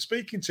of who they're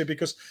speaking to?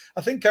 Because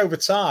I think over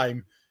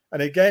time,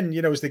 and again,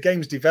 as the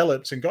game's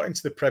developed and got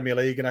into the Premier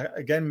League, and I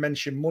again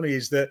mentioned money,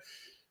 is that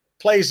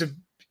players have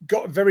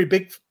got very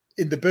big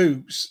in the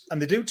boots, and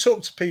they do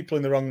talk to people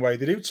in the wrong way.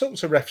 They do talk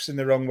to refs in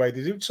the wrong way.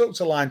 They do talk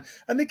to line,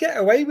 and they get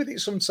away with it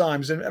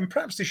sometimes, and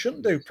perhaps they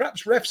shouldn't do.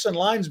 Perhaps refs and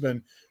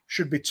linesmen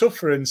should be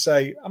tougher and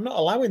say, I'm not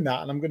allowing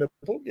that, and I'm going to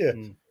book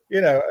you.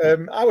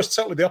 I was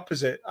totally the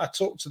opposite. I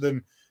talked to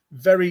them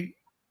very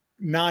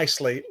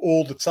nicely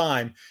all the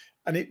time,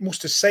 and it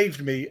must have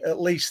saved me at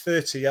least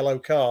 30 yellow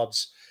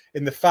cards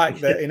in the fact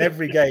that in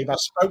every game I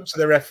spoke to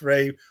the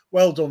referee,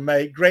 well done,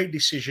 mate, great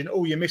decision.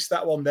 Oh, you missed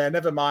that one there,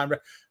 never mind.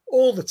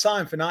 All the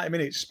time for 90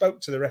 minutes, spoke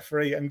to the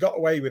referee and got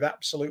away with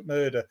absolute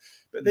murder.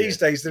 But these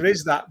days there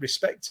is that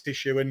respect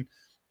issue, and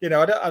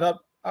I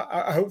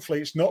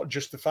hopefully it's not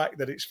just the fact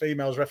that it's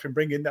females refereeing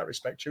bring in that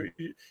respect.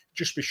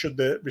 Just be should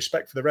the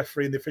respect for the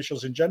referee and the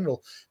officials in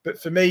general.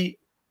 But for me,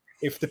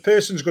 if the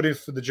person's good enough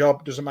for the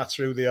job, doesn't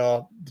matter who they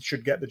are, they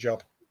should get the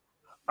job.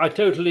 I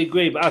totally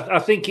agree, but I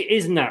think it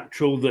is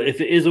natural that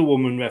if it is a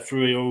woman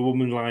referee or a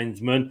woman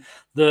linesman,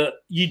 that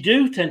you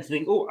do tend to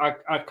think, oh,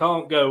 I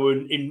can't go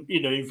and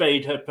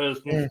invade her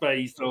personal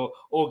space or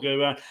go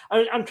around.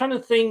 I'm trying to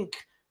think,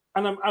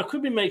 and I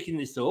could be making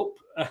this up,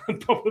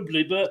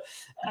 probably, but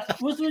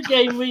was there a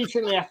game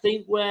recently, I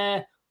think,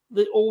 where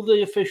all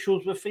the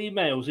officials were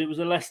females? It was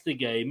a Leicester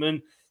game,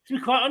 and to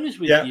be quite honest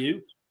with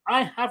you,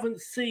 I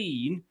haven't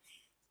seen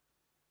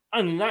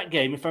And in that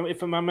game,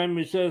 if my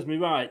memory serves me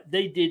right,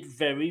 they did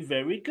very,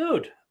 very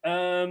good.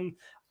 And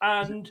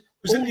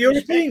was it the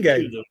European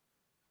game?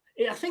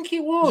 I think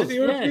it was. Was it the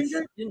European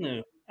game? You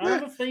know, I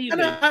have a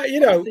feeling. I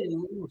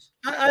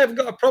haven't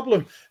got a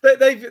problem.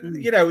 They've,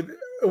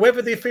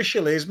 whoever the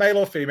official is, male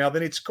or female,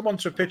 they need to come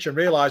onto a pitch and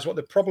realise what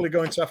they're probably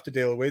going to have to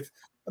deal with,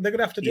 and they're going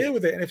to have to deal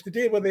with it. And if they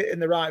deal with it in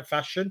the right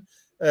fashion,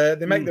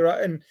 they make the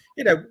right. And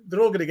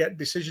they're all going to get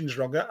decisions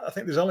wrong. I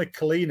think there's only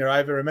Kalina I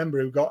ever remember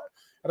who got.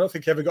 I don't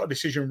think he ever got a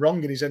decision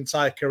wrong in his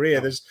entire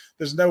career.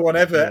 There's no one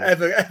ever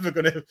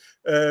going to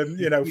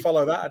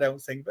follow that. I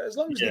don't think. But as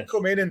long as they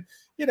come in and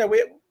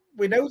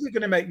we know they're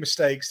going to make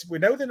mistakes. We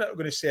know they're not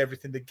going to see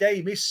everything. The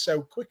game is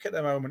so quick at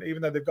the moment,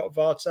 even though they've got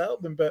VAR to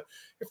help them. But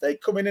if they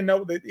come in and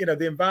know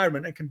the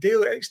environment and can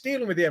it's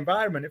dealing with the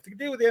environment. If they can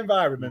deal with the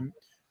environment,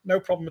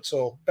 no problem at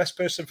all. Best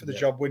person for the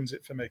job wins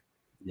it for me.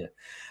 Yeah,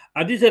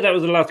 I did say that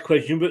was the last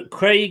question, but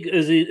Craig,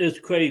 as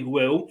Craig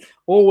will,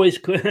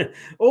 always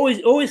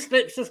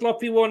slips a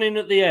sloppy one in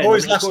at the end.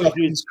 Always last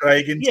options,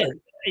 Craig.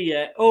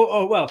 Yeah.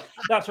 Oh, well,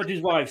 that's what his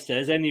wife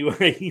says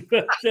anyway.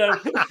 But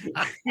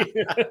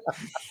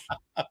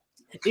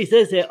he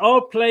says here,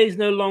 are players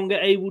no longer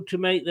able to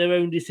make their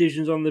own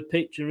decisions on the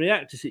pitch and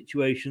react to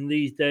situation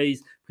these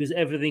days because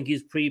everything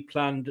is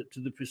pre-planned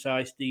to the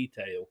precise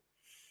detail?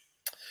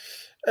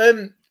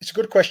 It's a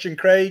good question,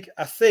 Craig.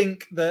 I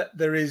think that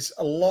there is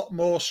a lot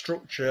more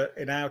structure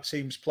in how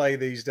teams play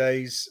these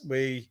days.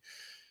 We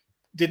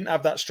didn't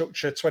have that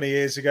structure 20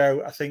 years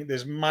ago. I think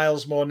there's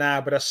miles more now,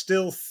 but I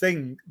still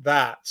think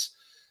that,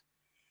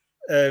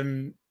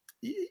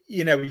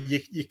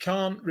 you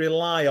can't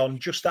rely on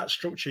just that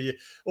structure.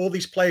 All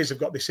these players have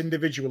got this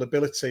individual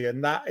ability,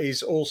 and that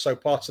is also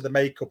part of the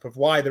makeup of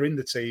why they're in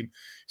the team.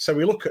 So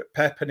we look at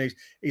Pep, and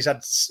he's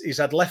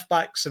had left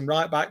backs and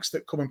right backs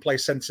that come and play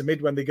centre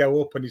mid when they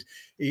go up, and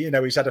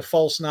he's had a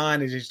false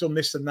nine, and he's done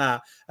this and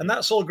that, and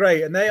that's all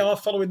great, and they are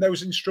following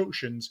those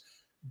instructions.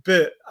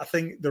 But I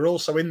think they're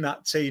also in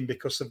that team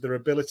because of their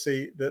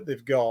ability that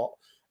they've got.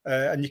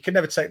 And you can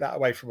never take that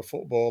away from a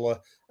footballer.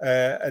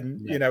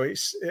 And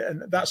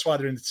that's why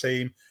they're in the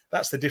team.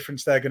 That's the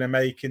difference they're going to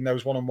make in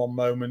those one-on-one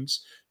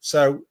moments.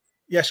 So,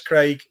 yes,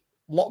 Craig,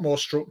 a lot more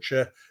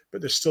structure,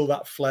 but there's still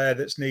that flair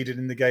that's needed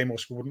in the game, or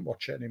else we wouldn't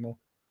watch it anymore.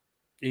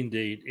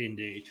 Indeed.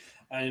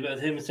 And both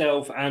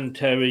himself and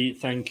Terry,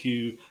 thank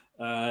you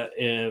for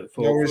no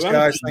worries,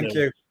 guys. Thank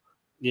you.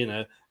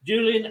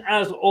 Julian,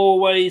 as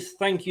always,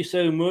 thank you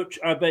so much.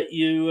 I bet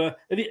you have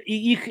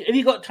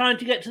you got time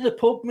to get to the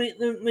pub, meet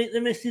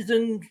the missus,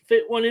 and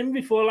fit one in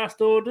before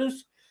last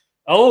orders?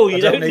 Oh,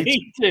 you don't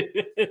need to.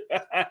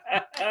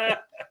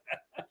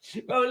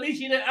 Well, at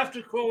least you don't have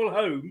to crawl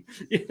home.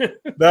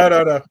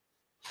 No.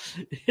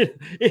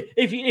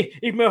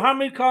 If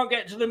Mohammed can't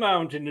get to the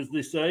mountain, as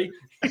they say.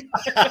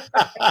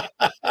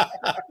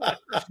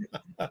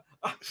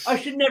 I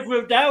should never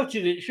have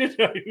doubted it, should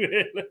I,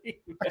 really?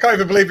 I can't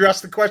even believe you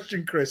asked the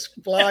question, Chris.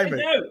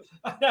 Blimey.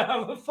 I know,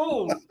 I'm a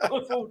fool. I'm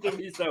a fool to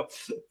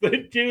myself.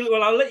 But, Julie,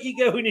 well, I'll let you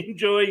go and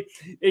enjoy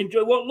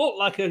what looked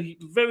like a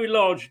very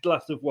large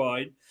glass of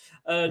wine.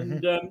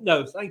 And,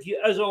 no, thank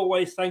you. As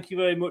always, thank you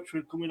very much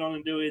for coming on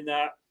and doing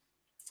that.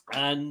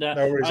 And no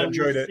worries, I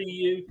enjoyed it.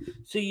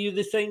 See you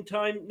the same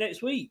time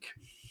next week.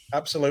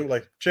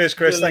 Absolutely. Cheers,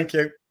 Chris. Thank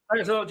you.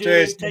 Thanks a lot,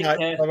 Julian. Cheers. Take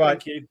care. Bye-bye.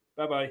 Thank you.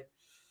 Bye-bye.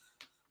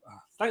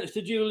 Thanks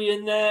to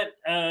Julian there.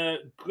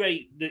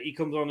 Great that he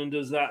comes on and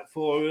does that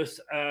for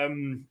us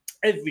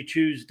every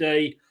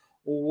Tuesday.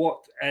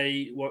 What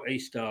a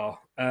star!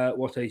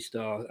 What a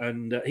star!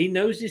 And he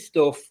knows his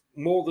stuff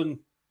more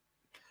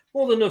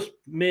than us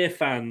mere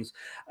fans.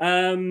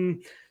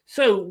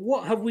 So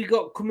what have we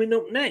got coming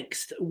up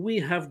next? We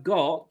have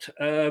got,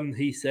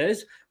 he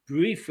says,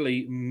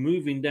 briefly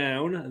moving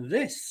down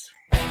this.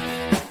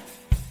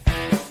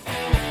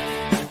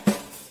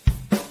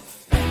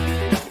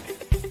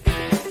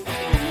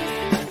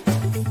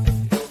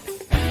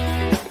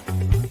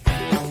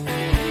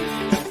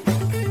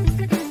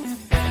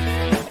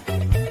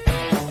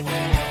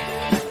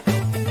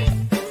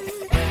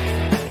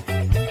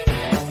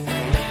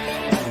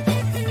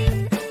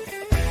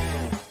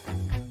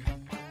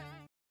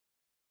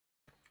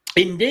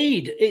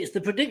 Indeed, it's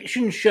the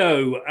prediction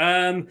show.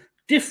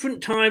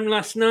 Different time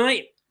last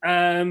night.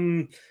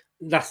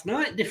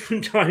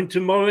 Different time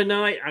tomorrow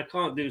night. I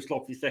can't do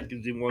sloppy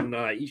seconds in one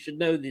night. You should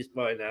know this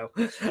by now.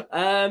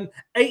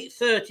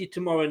 8:30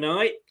 tomorrow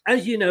night.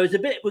 As you know,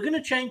 we're going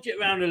to change it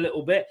around a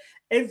little bit.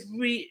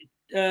 Every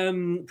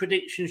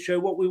prediction show,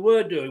 what we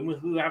were doing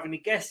was we were having a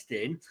guest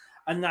in,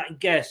 and that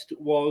guest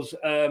was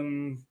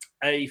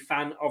a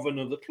fan of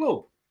another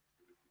club.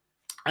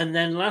 And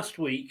then last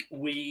week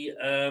we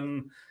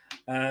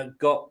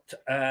got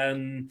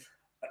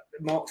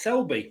Mark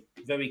Selby,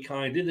 very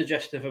kindly, the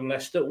jester from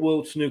Leicester,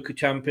 world snooker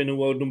champion and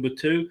world number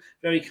 2,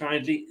 very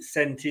kindly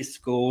sent his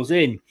scores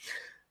in.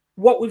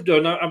 What we've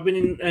done, I've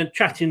been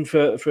chatting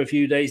for a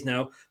few days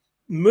now.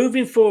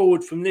 Moving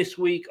forward from this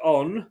week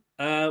on,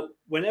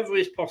 whenever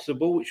it's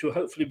possible, which will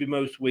hopefully be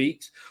most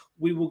weeks,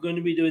 we were going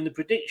to be doing the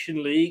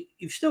prediction league.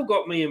 You've still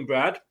got me and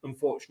Brad,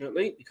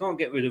 unfortunately. You can't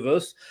get rid of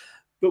us.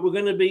 but we're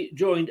going to be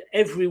joined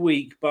every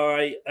week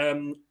by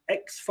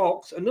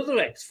ex-Fox, another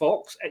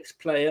ex-Fox,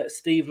 ex-player,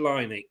 Steve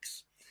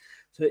Lynix.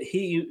 So if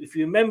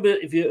you remember,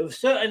 if you're of a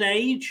certain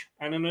age,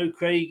 and I know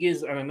Craig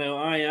is, and I know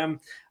I am,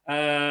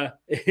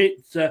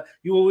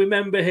 you will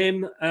remember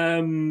him.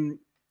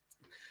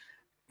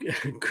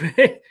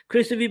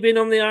 Chris, have you been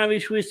on the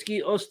Irish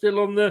whiskey or still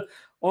on the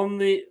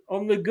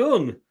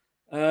gun?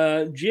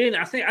 Gin,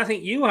 I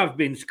think you have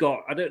been,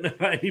 Scott. I don't know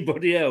about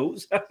anybody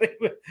else. I think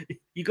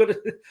you got to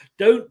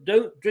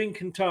don't drink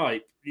and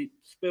type. It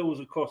spills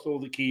across all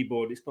the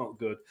keyboard. It's not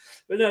good.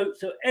 But no,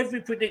 so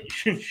every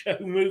prediction show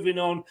moving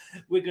on,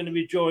 we're going to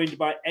be joined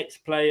by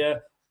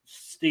ex-player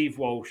Steve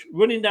Walsh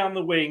running down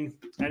the wing,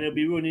 and he'll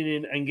be running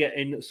in and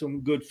getting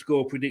some good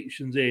score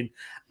predictions in.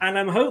 And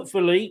I'm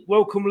hopefully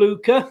welcome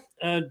Luca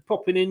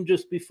popping in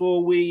just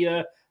before we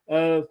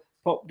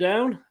pop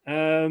down.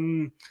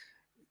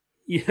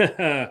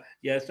 Yeah,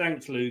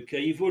 thanks, Luca.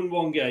 You've won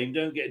one game.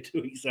 Don't get too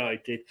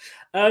excited.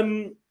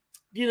 You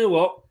know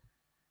what?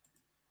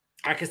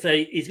 Like I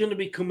say, he's going to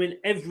be coming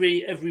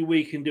every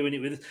week and doing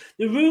it with us.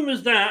 The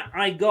rumours that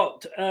I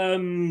got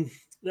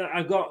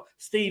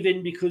Steve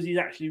in because he's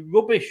actually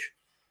rubbish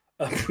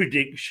at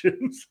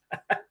predictions.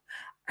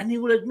 And he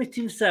will admit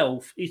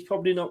himself he's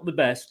probably not the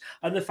best.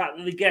 And the fact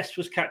that the guest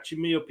was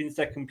catching me up in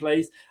second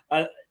place,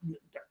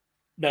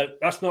 no,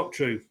 that's not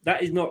true.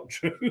 That is not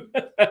true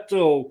at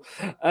all.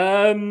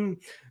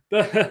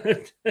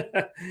 But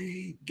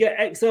get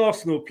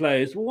ex-Arsenal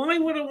players. Why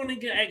would I want to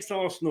get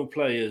ex-Arsenal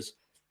players?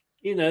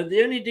 You know,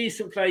 the only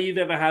decent player you've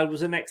ever had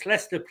was an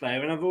ex-Leicester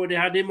player, and I've already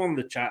had him on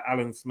the chat,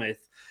 Alan Smith.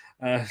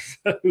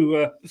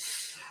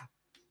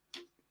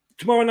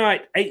 Tomorrow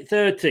night,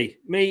 8:30,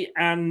 me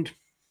and...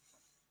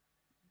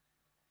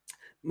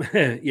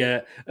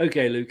 yeah,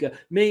 okay, Luca.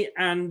 Me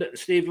and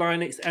Steve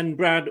Lynix and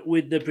Brad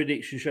with the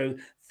prediction show.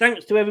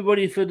 Thanks to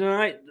everybody for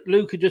tonight.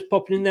 Luca just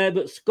popping in there,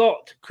 but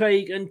Scott,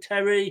 Craig and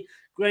Terry,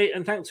 great,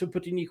 and thanks for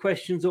putting your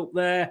questions up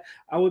there.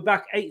 I'll be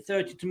back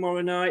 8:30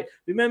 tomorrow night.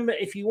 Remember,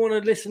 if you want to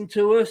listen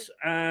to us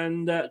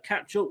and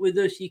catch up with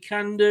us, you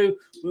can do.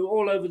 We're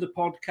all over the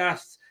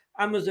podcasts.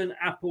 Amazon,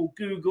 Apple,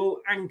 Google,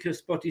 Anchor,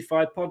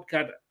 Spotify,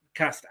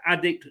 Podcast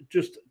Addict,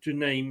 just to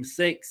name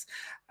 6.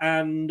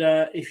 And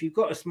if you've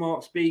got a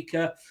smart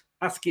speaker,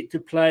 ask it to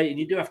play, and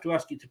you do have to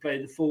ask it to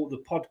play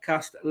the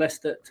podcast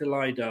Leicester Till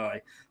I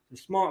Die. The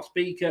smart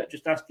speaker,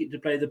 just ask it to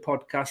play the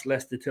podcast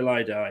Leicester Till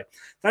I Die.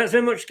 Thanks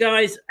very much,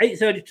 guys.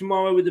 8:30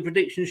 tomorrow with the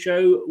prediction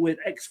show with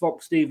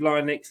ex-Fox Steve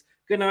Lynix.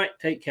 Good night,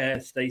 take care,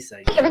 stay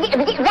safe.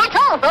 That's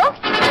all, folks.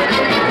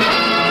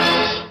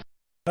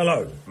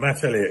 Hello,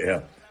 Matt Elliott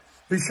here.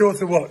 Be sure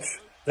to watch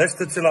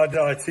Leicester Till I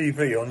Die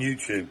TV on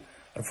YouTube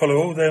and follow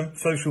all them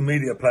social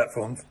media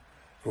platforms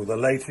for all the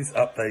latest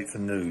updates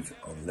and news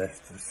on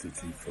Leicester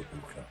City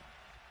Football Club.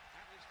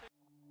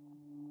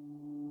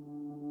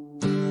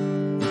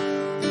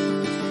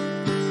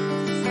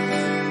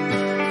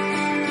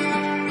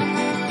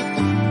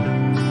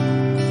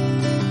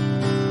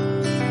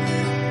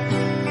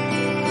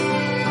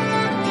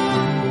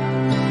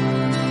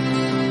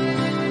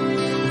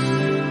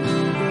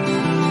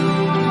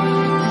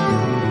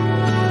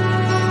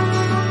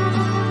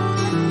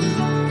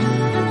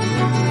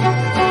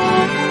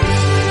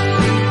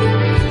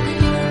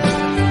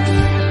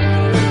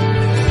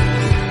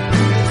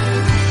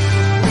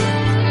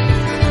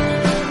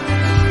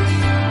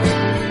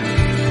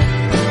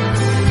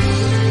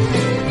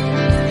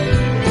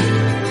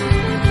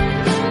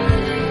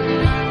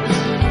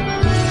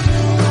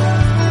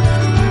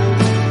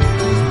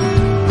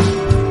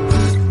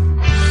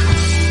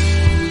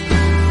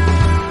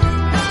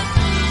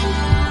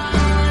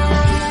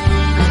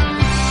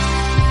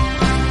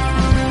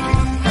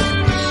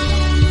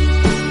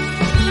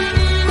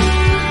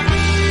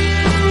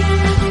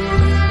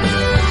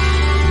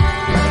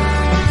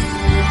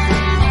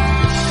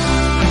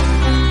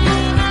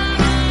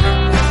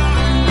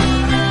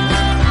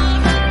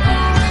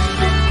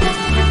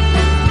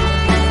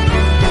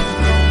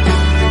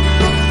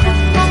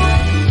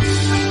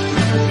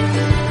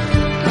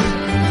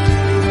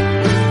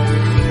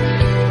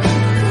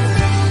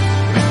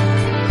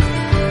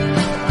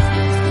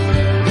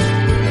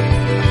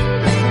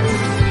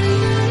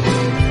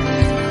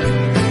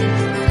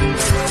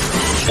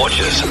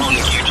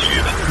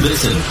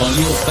 Listen on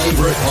your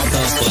favourite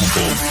podcast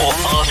platform or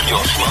ask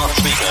your smart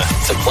speaker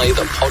to play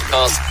the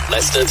podcast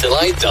Leicester Till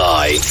I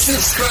Die.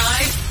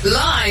 Subscribe,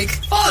 like,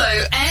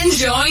 follow and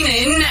join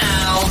in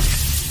now.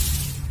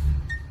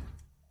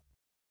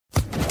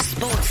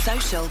 Sports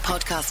Social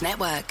Podcast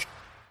Network.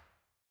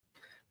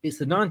 It's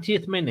the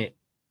 90th minute.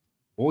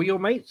 All your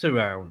mates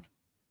around.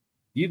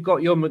 You've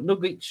got your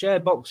McNugget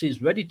share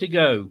boxes ready to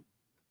go.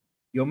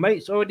 Your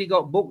mates already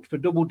got booked for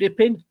double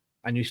dipping,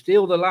 and you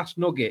steal the last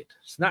nugget,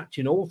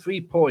 snatching all 3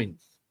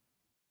 points.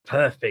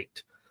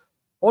 Perfect.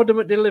 Order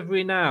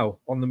McDelivery now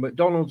on the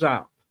McDonald's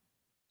app.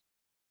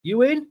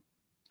 You in?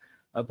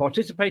 At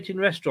participating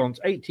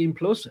restaurants, 18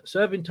 plus,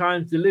 serving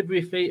times,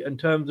 delivery fee and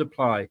terms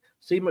apply.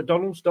 See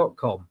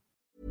mcdonalds.com.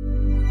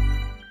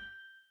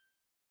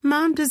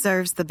 Mom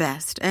deserves the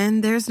best,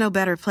 and there's no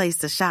better place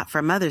to shop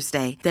for Mother's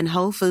Day than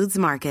Whole Foods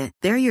Market.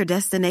 They're your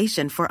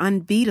destination for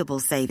unbeatable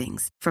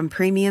savings, from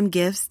premium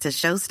gifts to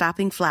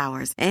show-stopping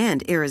flowers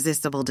and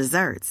irresistible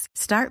desserts.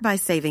 Start by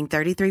saving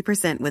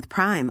 33% with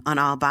Prime on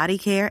all body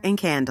care and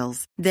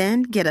candles.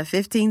 Then get a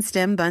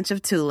 15-stem bunch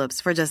of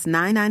tulips for just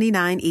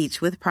 $9.99 each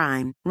with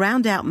Prime.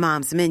 Round out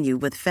Mom's menu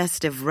with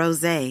festive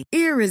rosé,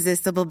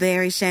 irresistible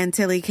berry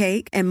chantilly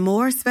cake, and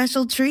more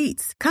special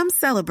treats. Come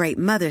celebrate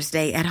Mother's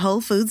Day at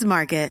Whole Foods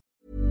Market.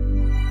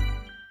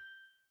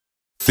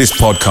 This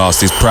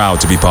podcast is proud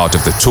to be part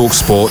of the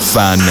TalkSport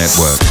Fan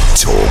Network.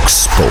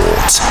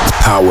 TalkSport.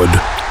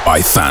 Powered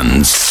by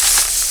fans.